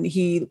and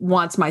he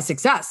wants my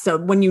success. So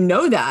when you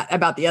know that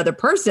about the other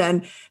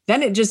person,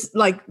 then it just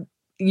like,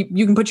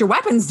 you can put your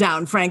weapons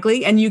down,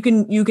 frankly, and you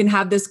can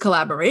have this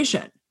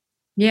collaboration.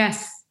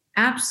 Yes,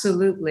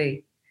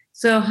 absolutely.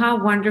 So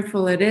how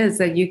wonderful it is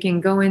that you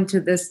can go into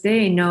this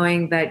day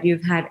knowing that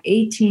you've had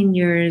 18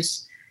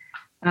 years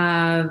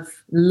of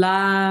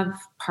love,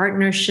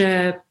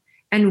 partnership,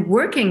 and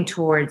working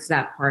towards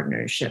that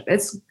partnership.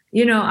 It's,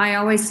 I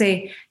always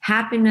say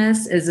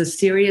happiness is a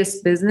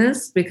serious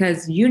business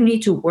because you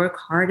need to work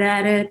hard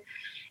at it.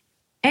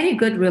 Any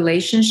good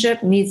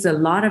relationship needs a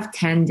lot of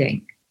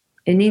tending.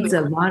 It needs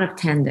a lot of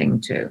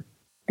tending too.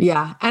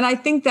 Yeah. And I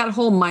think that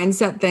whole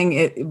mindset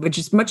thing, which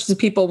as much as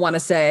people want to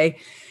say,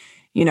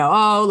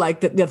 oh,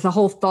 like the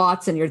whole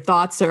thoughts, and your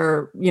thoughts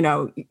are,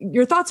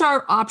 your thoughts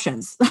are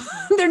options.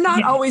 They're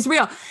not always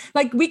real.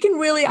 Like we can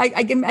really,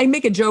 I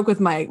make a joke with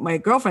my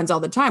girlfriends all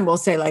the time. We'll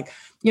say like,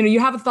 you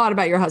have a thought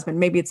about your husband.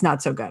 Maybe it's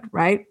not so good,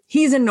 right?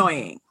 He's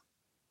annoying.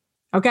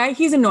 Okay.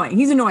 He's annoying.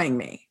 He's annoying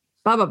me,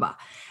 blah, blah, blah.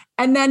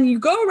 And then you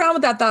go around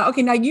with that thought.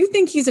 Okay. Now you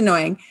think he's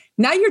annoying.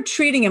 Now you're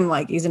treating him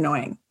like he's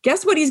annoying.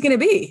 Guess what he's going to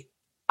be?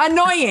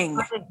 Annoying.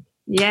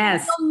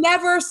 Yes. He'll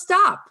never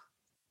stop.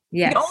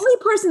 Yes. The only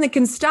person that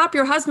can stop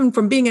your husband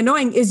from being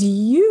annoying is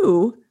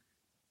you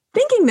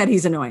thinking that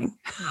he's annoying.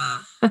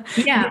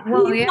 Yeah.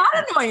 Well, he's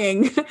not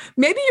annoying.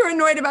 Maybe you're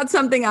annoyed about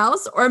something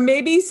else, or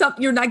maybe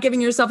you're not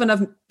giving yourself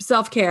enough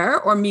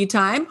self-care or me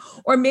time,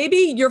 or maybe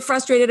you're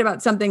frustrated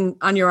about something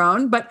on your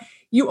own, but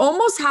you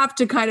almost have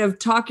to kind of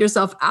talk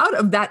yourself out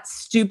of that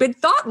stupid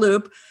thought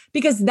loop,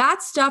 because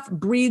that stuff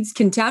breeds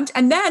contempt.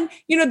 And then,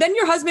 then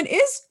your husband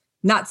is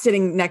not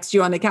sitting next to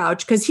you on the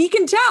couch because he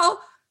can tell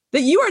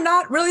that you are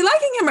not really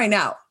liking him right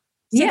now.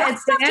 So yeah, that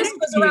stuff just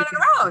goes around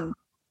and around.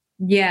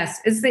 Yes,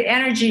 it's the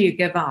energy you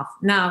give off.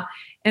 Now,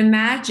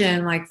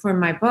 imagine, like for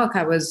my book,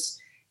 I was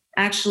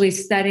actually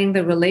studying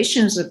the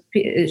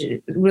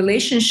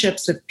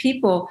relationships of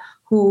people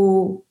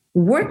who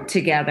work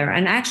together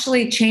and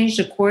actually changed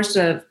the course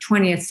of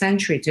 20th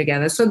century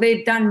together. So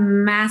they've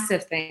done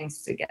massive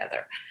things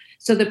together.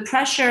 So the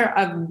pressure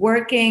of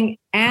working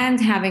and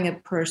having a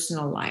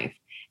personal life,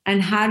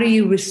 and how do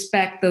you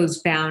respect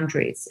those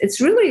boundaries? It's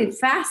really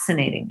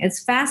fascinating.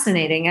 It's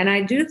fascinating. And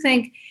I do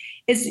think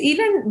it's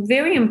even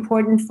very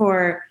important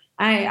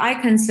I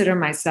consider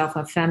myself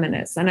a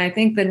feminist. And I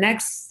think the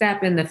next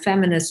step in the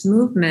feminist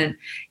movement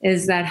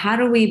is that how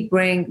do we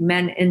bring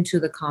men into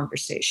the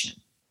conversation?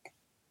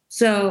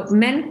 So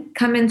men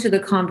come into the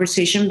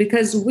conversation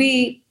because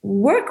we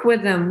work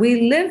with them,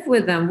 we live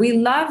with them, we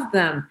love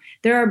them.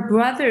 There are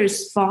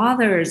brothers,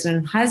 fathers,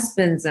 and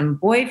husbands, and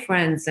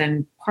boyfriends,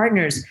 and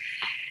partners.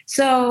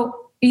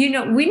 So,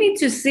 we need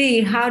to see,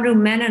 how do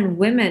men and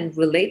women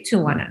relate to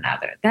one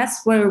another?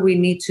 That's where we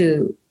need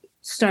to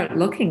start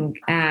looking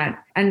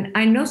at. And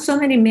I know so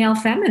many male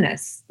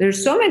feminists.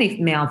 There's so many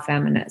male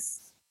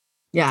feminists.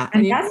 Yeah.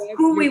 And that's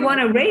who we want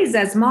to raise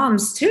as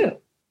moms too.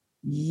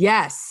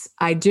 Yes,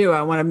 I do.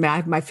 I want to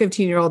my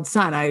 15-year-old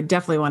son. I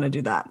definitely want to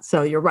do that.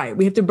 So you're right.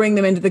 We have to bring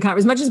them into the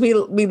conversation. As much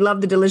as we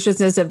love the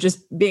deliciousness of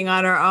just being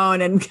on our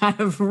own and kind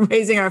of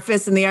raising our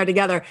fists in the air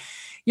together.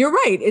 You're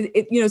right.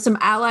 Some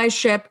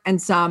allyship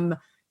and some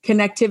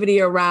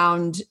connectivity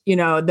around,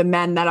 the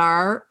men that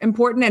are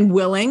important and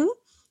willing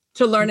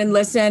to learn and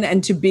listen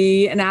and to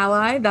be an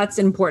ally. That's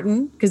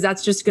important, because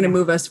that's just going to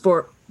move us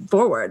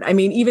forward. I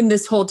mean, even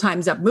this whole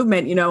Time's Up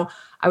movement,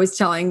 I was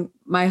telling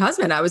my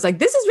husband, I was like,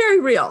 this is very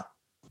real.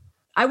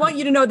 I want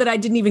you to know that I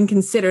didn't even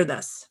consider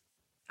this.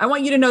 I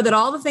want you to know that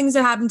all the things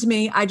that happened to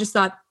me, I just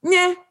thought,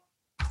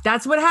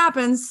 that's what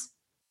happens.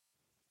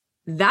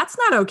 That's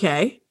not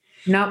okay.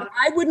 No,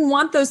 I wouldn't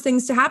want those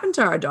things to happen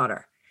to our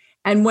daughter.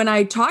 And when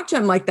I talked to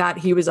him like that,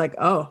 he was like,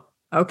 oh,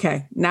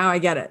 okay, now I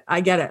get it.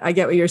 I get it. I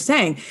get what you're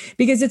saying,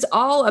 because it's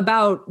all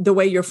about the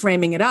way you're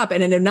framing it up.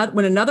 And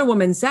when another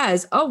woman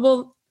says, oh,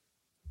 well,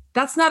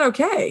 that's not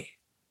okay.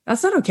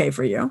 That's not okay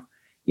for you.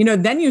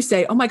 Then you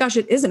say, oh my gosh,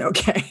 it isn't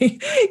okay.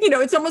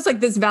 It's almost like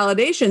this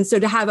validation. So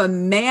to have a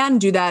man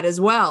do that as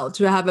well,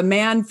 to have a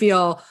man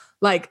feel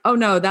like, oh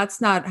no, that's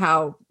not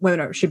how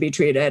women should be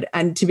treated.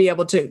 And to be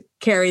able to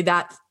carry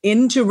that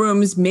into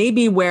rooms,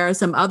 maybe where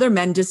some other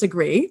men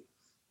disagree.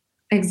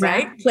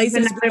 Exactly. Right?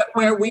 Places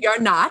where we are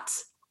not.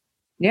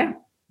 Yeah.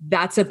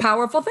 That's a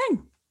powerful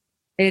thing.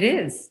 It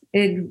is.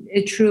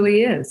 It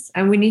truly is.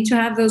 And we need to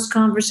have those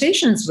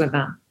conversations with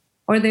them,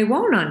 or they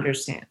won't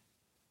understand.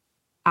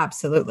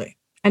 Absolutely.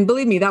 And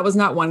believe me, that was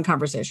not one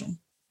conversation.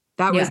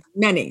 That was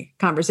many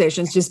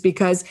conversations, just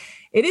because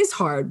it is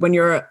hard when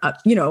you're,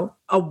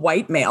 a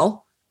white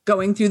male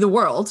going through the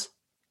world.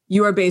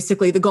 You are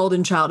basically the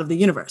golden child of the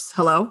universe.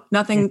 Hello?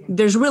 Nothing,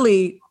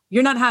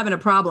 you're not having a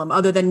problem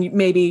other than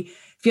maybe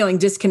feeling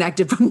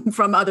disconnected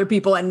from other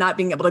people and not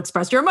being able to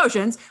express your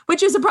emotions,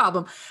 which is a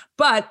problem.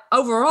 But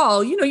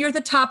overall, you're at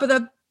the top of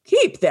the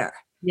heap there.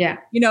 Yeah.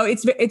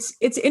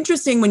 It's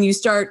interesting when you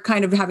start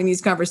kind of having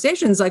these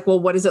conversations like,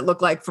 well, what does it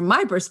look like from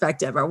my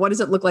perspective? Or what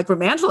does it look like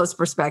from Angela's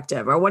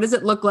perspective? Or what does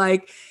it look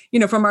like,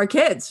 from our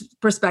kids'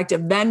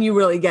 perspective? Then you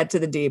really get to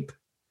the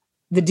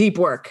deep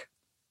work.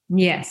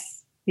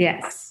 Yes.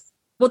 Yes.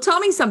 Well,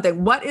 tell me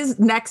something. What is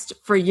next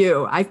for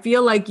you? I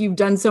feel like you've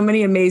done so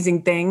many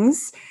amazing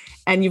things,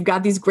 and you've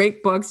got these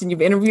great books, and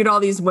you've interviewed all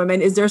these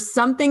women. Is there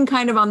something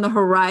kind of on the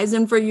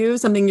horizon for you?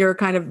 Something you're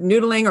kind of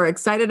noodling or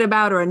excited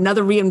about, or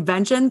another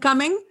reinvention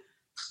coming?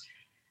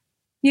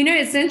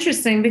 It's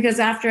interesting, because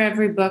after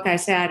every book I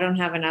say I don't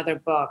have another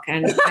book,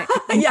 and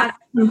I'm not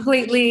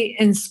completely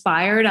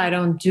inspired. I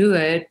don't do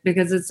it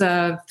because it's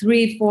a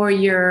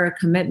 3-4 year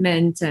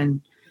commitment,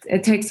 and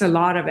it takes a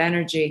lot of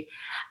energy.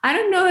 I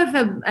don't know if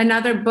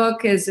another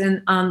book is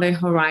on the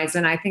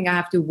horizon. I think I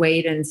have to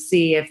wait and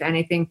see if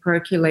anything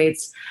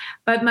percolates.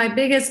 But my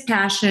biggest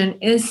passion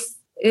is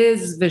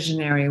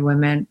visionary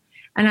women.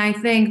 And I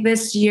think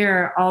this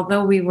year,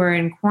 although we were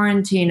in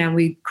quarantine and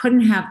we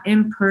couldn't have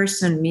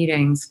in-person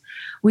meetings,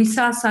 we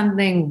saw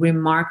something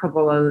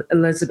remarkable,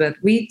 Elizabeth.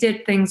 We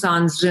did things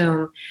on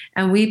Zoom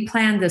and we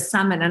planned a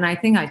summit. And I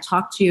think I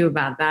talked to you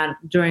about that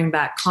during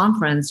that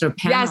conference or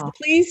panel. Yes,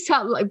 please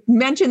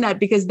mention that,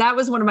 because that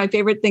was one of my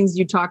favorite things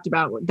you talked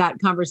about, that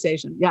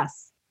conversation.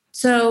 Yes.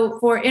 So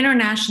for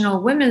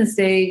International Women's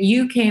Day,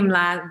 you came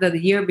the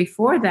year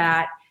before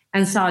that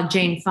and saw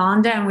Jane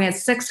Fonda, and we had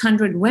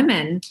 600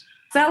 women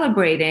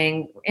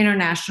celebrating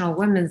International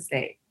Women's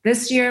Day.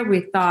 This year,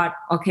 we thought,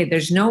 okay,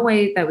 there's no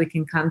way that we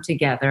can come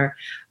together.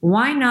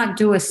 Why not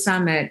do a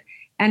summit?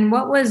 And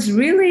what was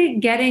really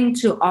getting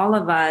to all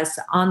of us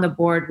on the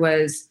board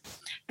was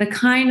the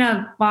kind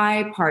of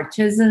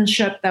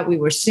bipartisanship that we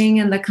were seeing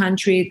in the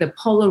country, the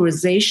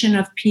polarization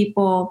of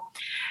people.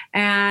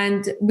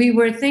 And we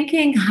were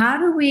thinking, how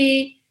do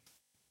we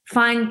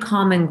find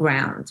common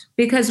ground?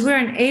 Because we're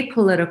an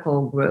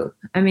apolitical group.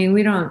 I mean,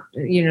 we don't,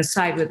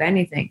 side with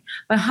anything.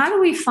 But how do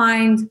we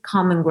find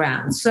common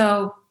ground?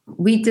 So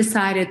we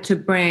decided to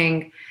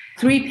bring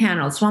 3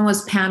 panels. One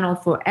was panel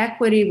for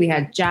equity. We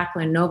had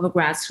Jacqueline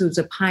Novogratz, who's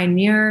a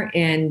pioneer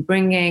in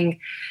bringing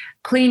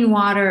clean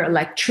water,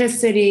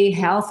 electricity,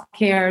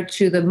 healthcare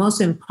to the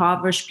most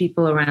impoverished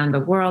people around the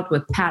world,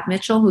 with Pat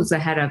Mitchell, who's the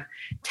head of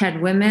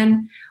TED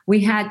Women. We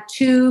had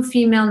 2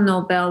 female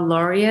Nobel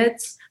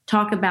laureates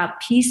talk about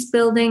peace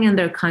building in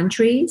their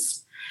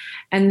countries.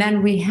 And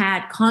then we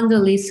had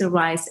Condoleezza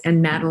Rice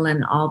and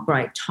Madeleine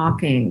Albright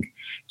talking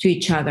to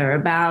each other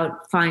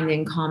about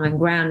finding common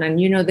ground. And,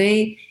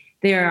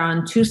 they're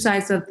on 2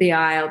 sides of the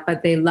aisle,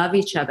 but they love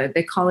each other.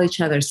 They call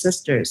each other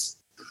sisters.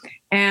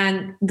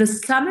 And the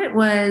summit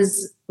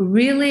was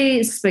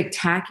really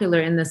spectacular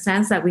in the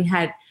sense that we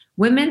had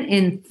women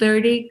in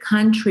 30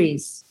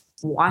 countries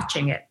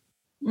watching it.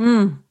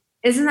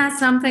 Isn't that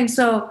something?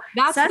 So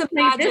that's the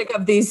magic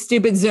of these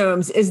stupid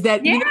Zooms, is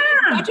that as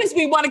much as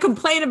we want to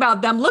complain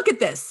about them, look at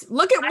this.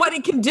 Look at what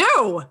it can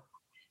do.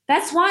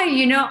 That's why,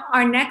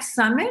 our next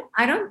summit,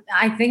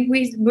 I think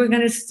we're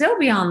going to still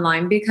be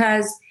online,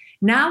 because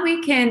now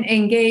we can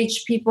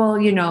engage people.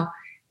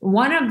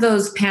 One of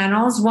those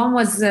panels, one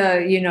was,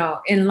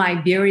 in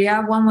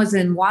Liberia, one was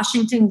in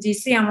Washington,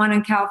 D.C., and one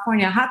in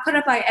California. How could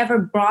have I ever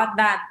brought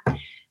that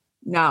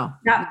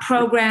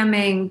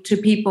programming to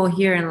people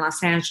here in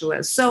Los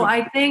Angeles? So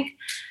I think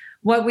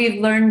what we've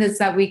learned is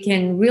that we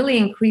can really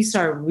increase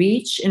our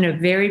reach in a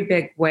very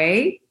big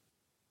way,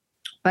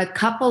 but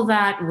couple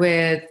that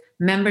with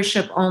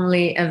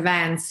membership-only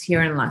events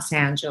here in Los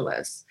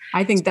Angeles.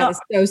 I think that is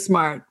so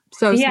smart.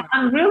 So yeah, smart.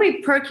 I'm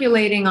really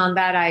percolating on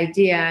that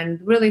idea and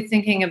really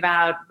thinking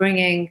about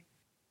bringing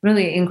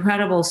really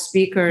incredible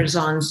speakers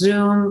on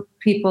Zoom,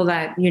 people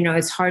that,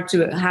 it's hard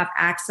to have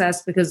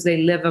access because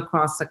they live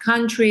across the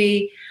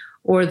country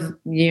or,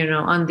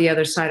 on the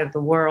other side of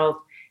the world.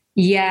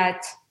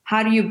 Yet,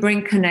 how do you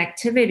bring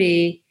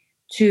connectivity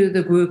to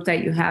the group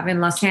that you have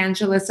in Los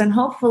Angeles? And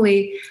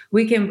hopefully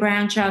we can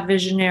branch out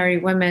Visionary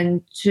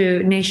Women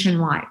to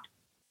nationwide.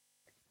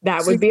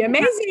 That would be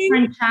amazing.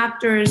 Different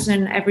chapters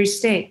in every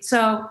state.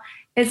 So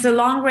it's a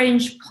long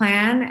range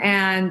plan,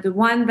 and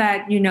one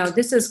that,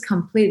 this is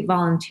complete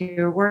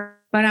volunteer work,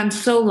 but I'm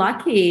so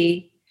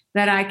lucky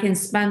that I can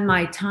spend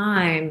my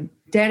time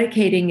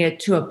dedicating it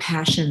to a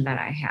passion that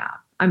I have.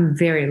 I'm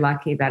very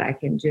lucky that I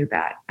can do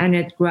that. And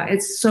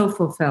it's so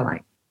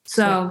fulfilling.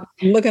 So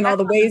look at all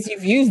the ways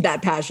you've used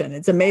that passion.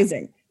 It's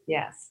amazing.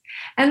 Yes.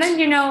 And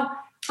then,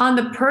 on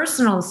the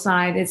personal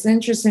side, it's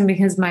interesting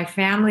because my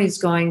family is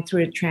going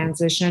through a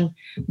transition.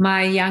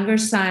 My younger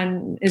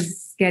son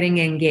is getting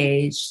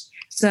engaged.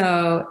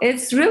 So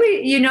it's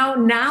really,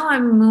 now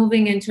I'm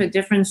moving into a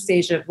different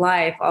stage of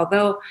life.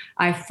 Although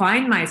I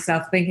find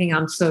myself thinking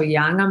I'm so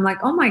young, I'm like,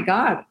 oh my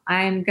God,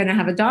 I'm going to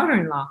have a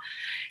daughter-in-law.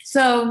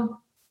 So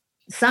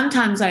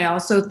sometimes I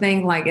also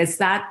think, like, is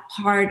that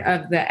part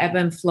of the ebb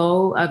and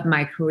flow of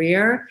my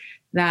career,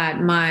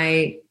 that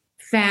my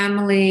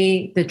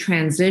family, the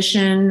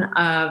transition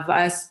of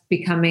us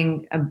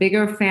becoming a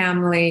bigger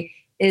family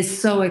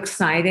is so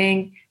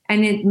exciting,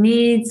 and it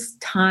needs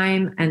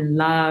time and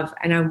love.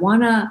 And I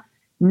want to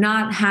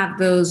not have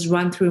those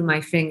run through my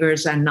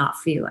fingers and not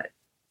feel it.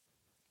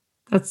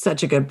 That's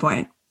such a good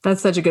point.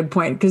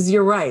 Because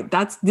you're right.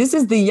 This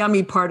is the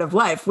yummy part of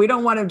life. We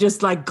don't want to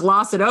just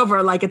gloss it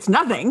over like it's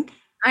nothing.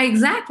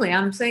 Exactly.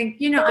 I'm saying,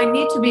 I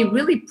need to be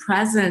really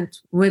present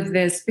with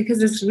this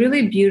because it's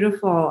really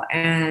beautiful.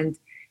 And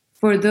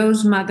for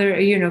those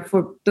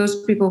for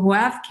those people who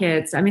have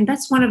kids, I mean,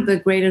 that's one of the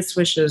greatest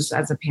wishes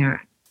as a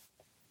parent,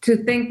 to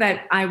think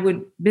that I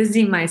would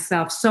busy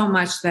myself so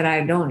much that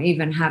I don't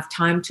even have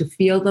time to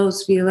feel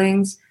those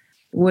feelings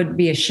would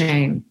be a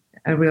shame,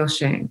 a real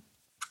shame.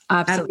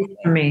 Absolutely.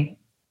 For me.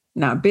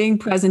 No, being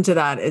present to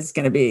that is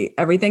going to be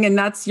everything. And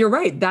you're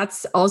right.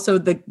 That's also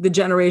the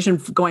generation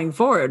going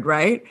forward,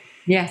 right?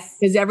 Yes.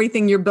 Because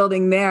everything you're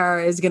building there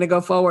is going to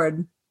go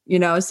forward,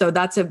 so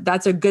that's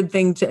a good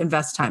thing to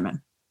invest time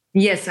in.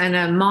 Yes. And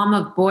a mom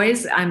of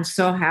boys, I'm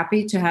so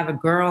happy to have a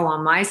girl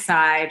on my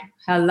side.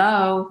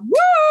 Hello.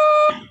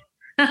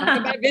 Woo! Talk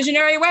about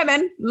visionary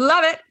women.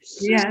 Love it.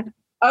 Yeah.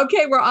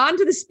 Okay, we're on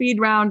to the speed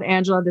round,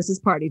 Angela. This is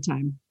party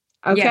time.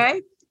 Okay.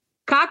 Yes.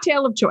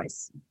 Cocktail of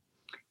choice.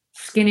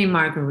 Skinny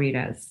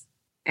margaritas.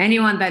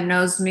 Anyone that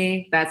knows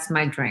me, that's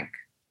my drink.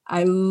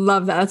 I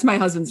love that. That's my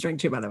husband's drink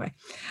too, by the way.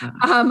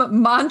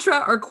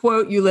 Mantra or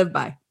quote you live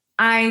by.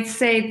 I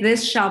say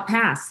this shall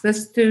pass.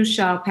 This too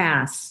shall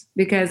pass.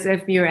 Because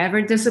if you're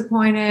ever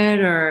disappointed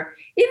or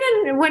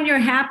even when you're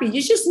happy,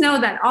 you just know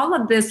that all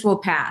of this will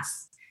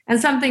pass and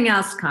something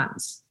else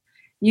comes.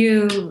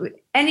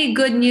 Any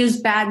good news,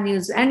 bad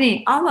news,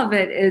 all of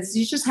it is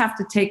you just have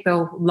to take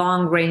the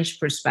long range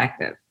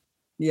perspective.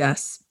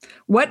 Yes.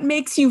 What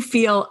makes you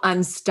feel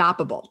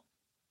unstoppable?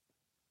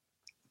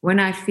 When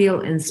I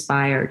feel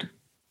inspired.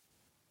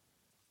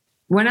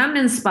 When I'm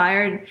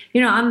inspired,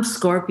 I'm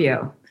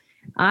Scorpio.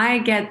 I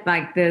get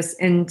like this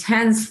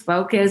intense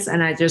focus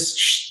and I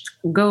just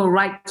go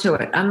right to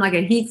it. I'm like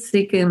a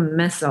heat-seeking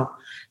missile.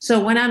 So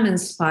when I'm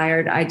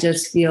inspired, I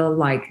just feel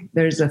like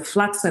there's a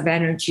flux of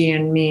energy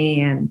in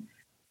me and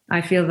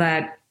I feel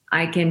that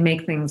I can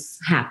make things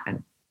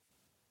happen.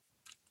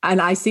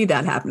 And I see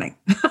that happening.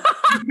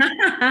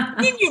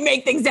 You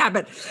make things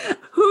happen.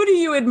 Who do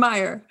you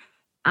admire?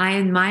 I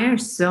admire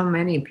so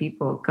many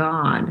people.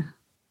 God.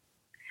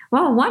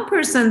 Well, one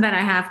person that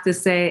I have to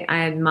say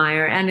I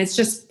admire, and it's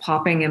just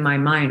popping in my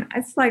mind,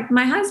 it's like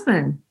my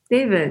husband,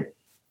 David.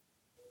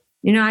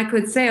 I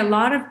could say a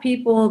lot of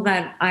people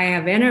that I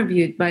have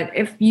interviewed, but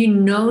if you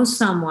know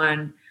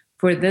someone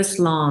for this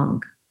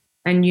long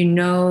and you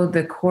know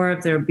the core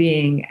of their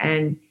being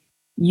and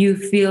you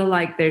feel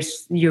like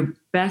there's your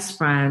best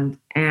friend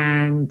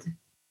and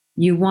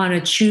you want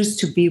to choose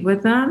to be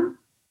with them,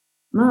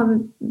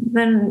 well,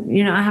 then,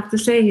 I have to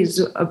say he's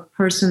a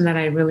person that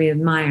I really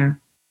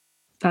admire.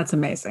 That's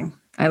amazing.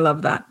 I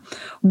love that.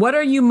 What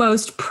are you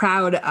most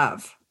proud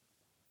of?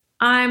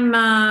 I'm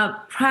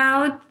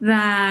proud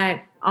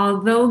that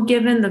although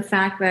given the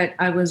fact that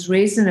I was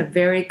raised in a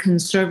very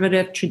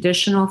conservative,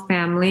 traditional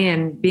family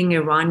and being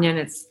Iranian,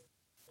 it's,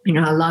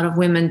 a lot of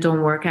women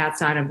don't work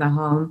outside of the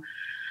home.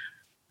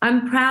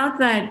 I'm proud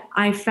that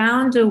I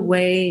found a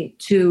way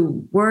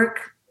to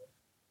work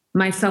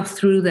myself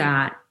through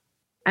that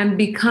and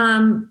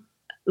become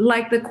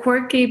like the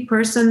quirky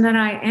person that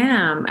I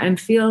am and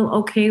feel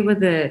okay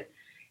with it.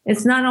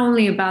 It's not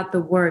only about the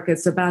work,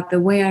 it's about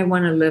the way I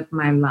want to live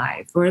my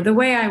life or the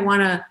way I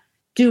want to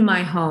do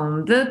my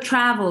home, the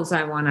travels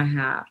I want to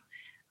have.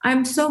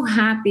 I'm so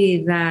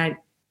happy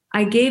that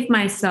I gave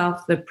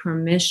myself the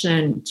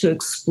permission to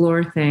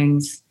explore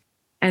things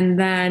and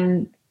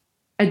then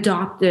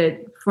adopt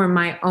it for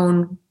my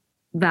own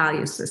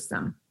value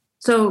system.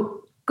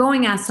 So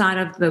going outside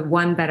of the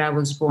one that I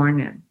was born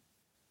in.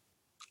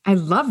 I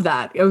love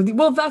that.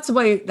 Well, that's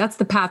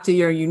the path to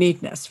your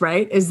uniqueness,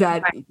 right? Is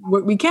that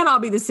we can't all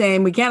be the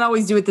same. We can't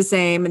always do it the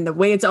same and the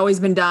way it's always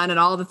been done and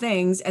all the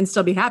things and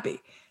still be happy.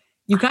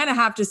 You kind of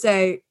have to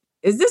say,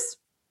 does this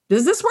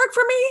work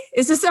for me?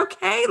 Is this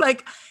okay?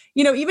 Like,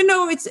 even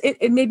though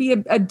it may be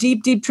a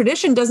deep, deep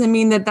tradition doesn't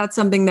mean that that's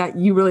something that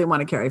you really want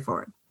to carry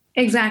forward.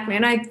 Exactly.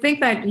 And I think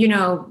that,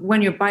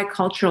 when you're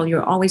bicultural,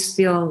 you always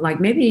feel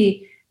like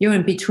maybe you're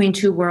in between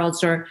two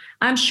worlds, or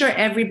I'm sure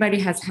everybody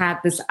has had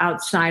this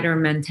outsider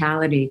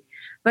mentality.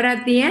 But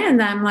at the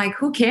end, I'm like,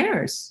 who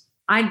cares?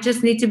 I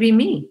just need to be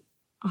me.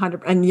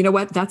 100%. And you know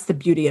what? That's the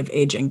beauty of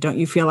aging. Don't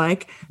you feel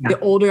like the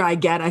older I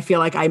get, I feel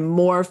like I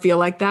more feel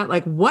like that.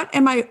 Like, what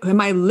am I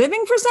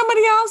living for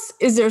somebody else?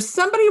 Is there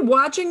somebody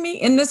watching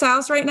me in this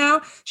house right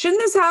now?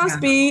 Shouldn't this house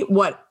be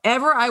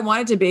whatever I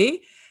want it to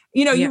be?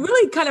 You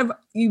really kind of,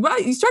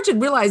 you start to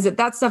realize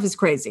that stuff is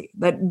crazy,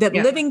 that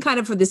living kind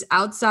of for this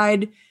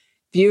outside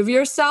view of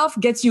yourself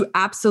gets you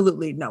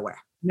absolutely nowhere.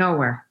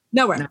 Nowhere.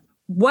 No.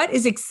 What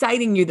is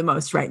exciting you the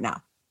most right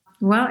now?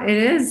 Well,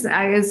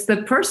 it's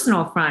the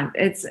personal front.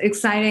 It's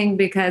exciting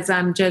because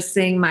I'm just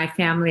seeing my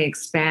family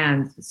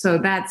expand. So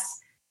that's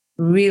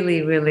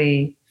really,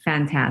 really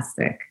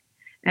fantastic.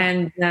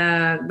 And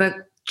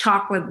the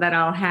chocolate that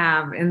I'll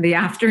have in the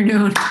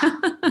afternoon.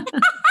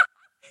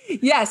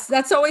 Yes,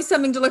 that's always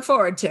something to look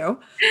forward to.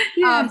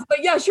 Yes.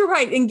 But yes, you're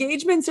right.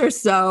 Engagements are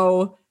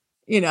so,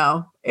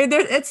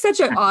 it's such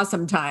an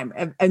awesome time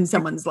in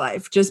someone's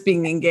life, just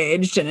being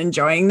engaged and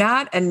enjoying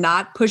that and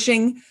not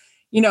pushing,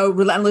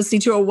 relentlessly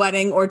to a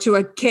wedding or to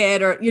a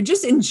kid, or you're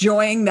just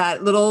enjoying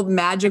that little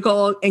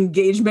magical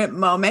engagement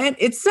moment.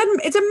 It's a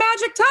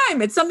magic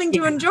time. It's something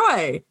to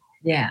enjoy.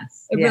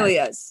 Yes. It really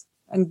is.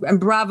 And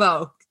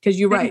bravo, because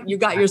you're right. You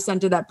got your son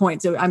to that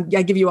point. So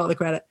I give you all the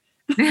credit.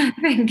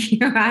 Thank you.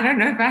 I don't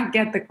know if I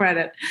get the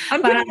credit,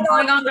 but I'm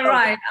going on the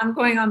right. I'm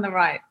going on the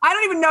right. I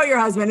don't even know your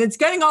husband. It's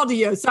getting all to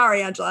you.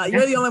 Sorry, Angela.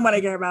 You're the only one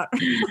I care about.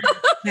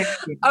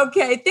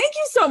 Okay. Thank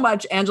you so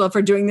much, Angela,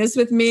 for doing this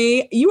with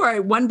me. You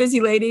are one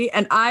busy lady,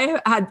 and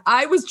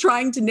I was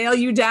trying to nail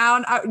you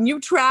down. You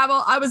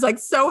travel. I was like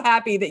so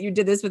happy that you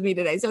did this with me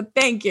today. So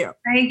thank you.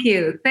 Thank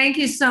you. Thank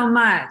you so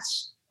much.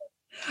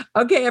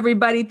 Okay,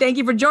 everybody. Thank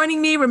you for joining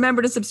me.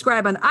 Remember to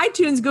subscribe on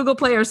iTunes, Google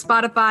Play, or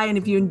Spotify. And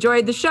if you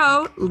enjoyed the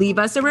show, leave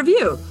us a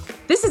review.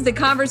 This is the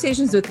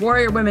Conversations with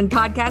Warrior Women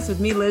podcast with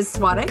me, Liz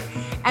Swadek.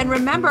 And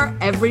remember,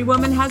 every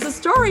woman has a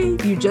story.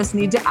 You just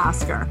need to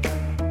ask her.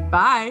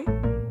 Bye.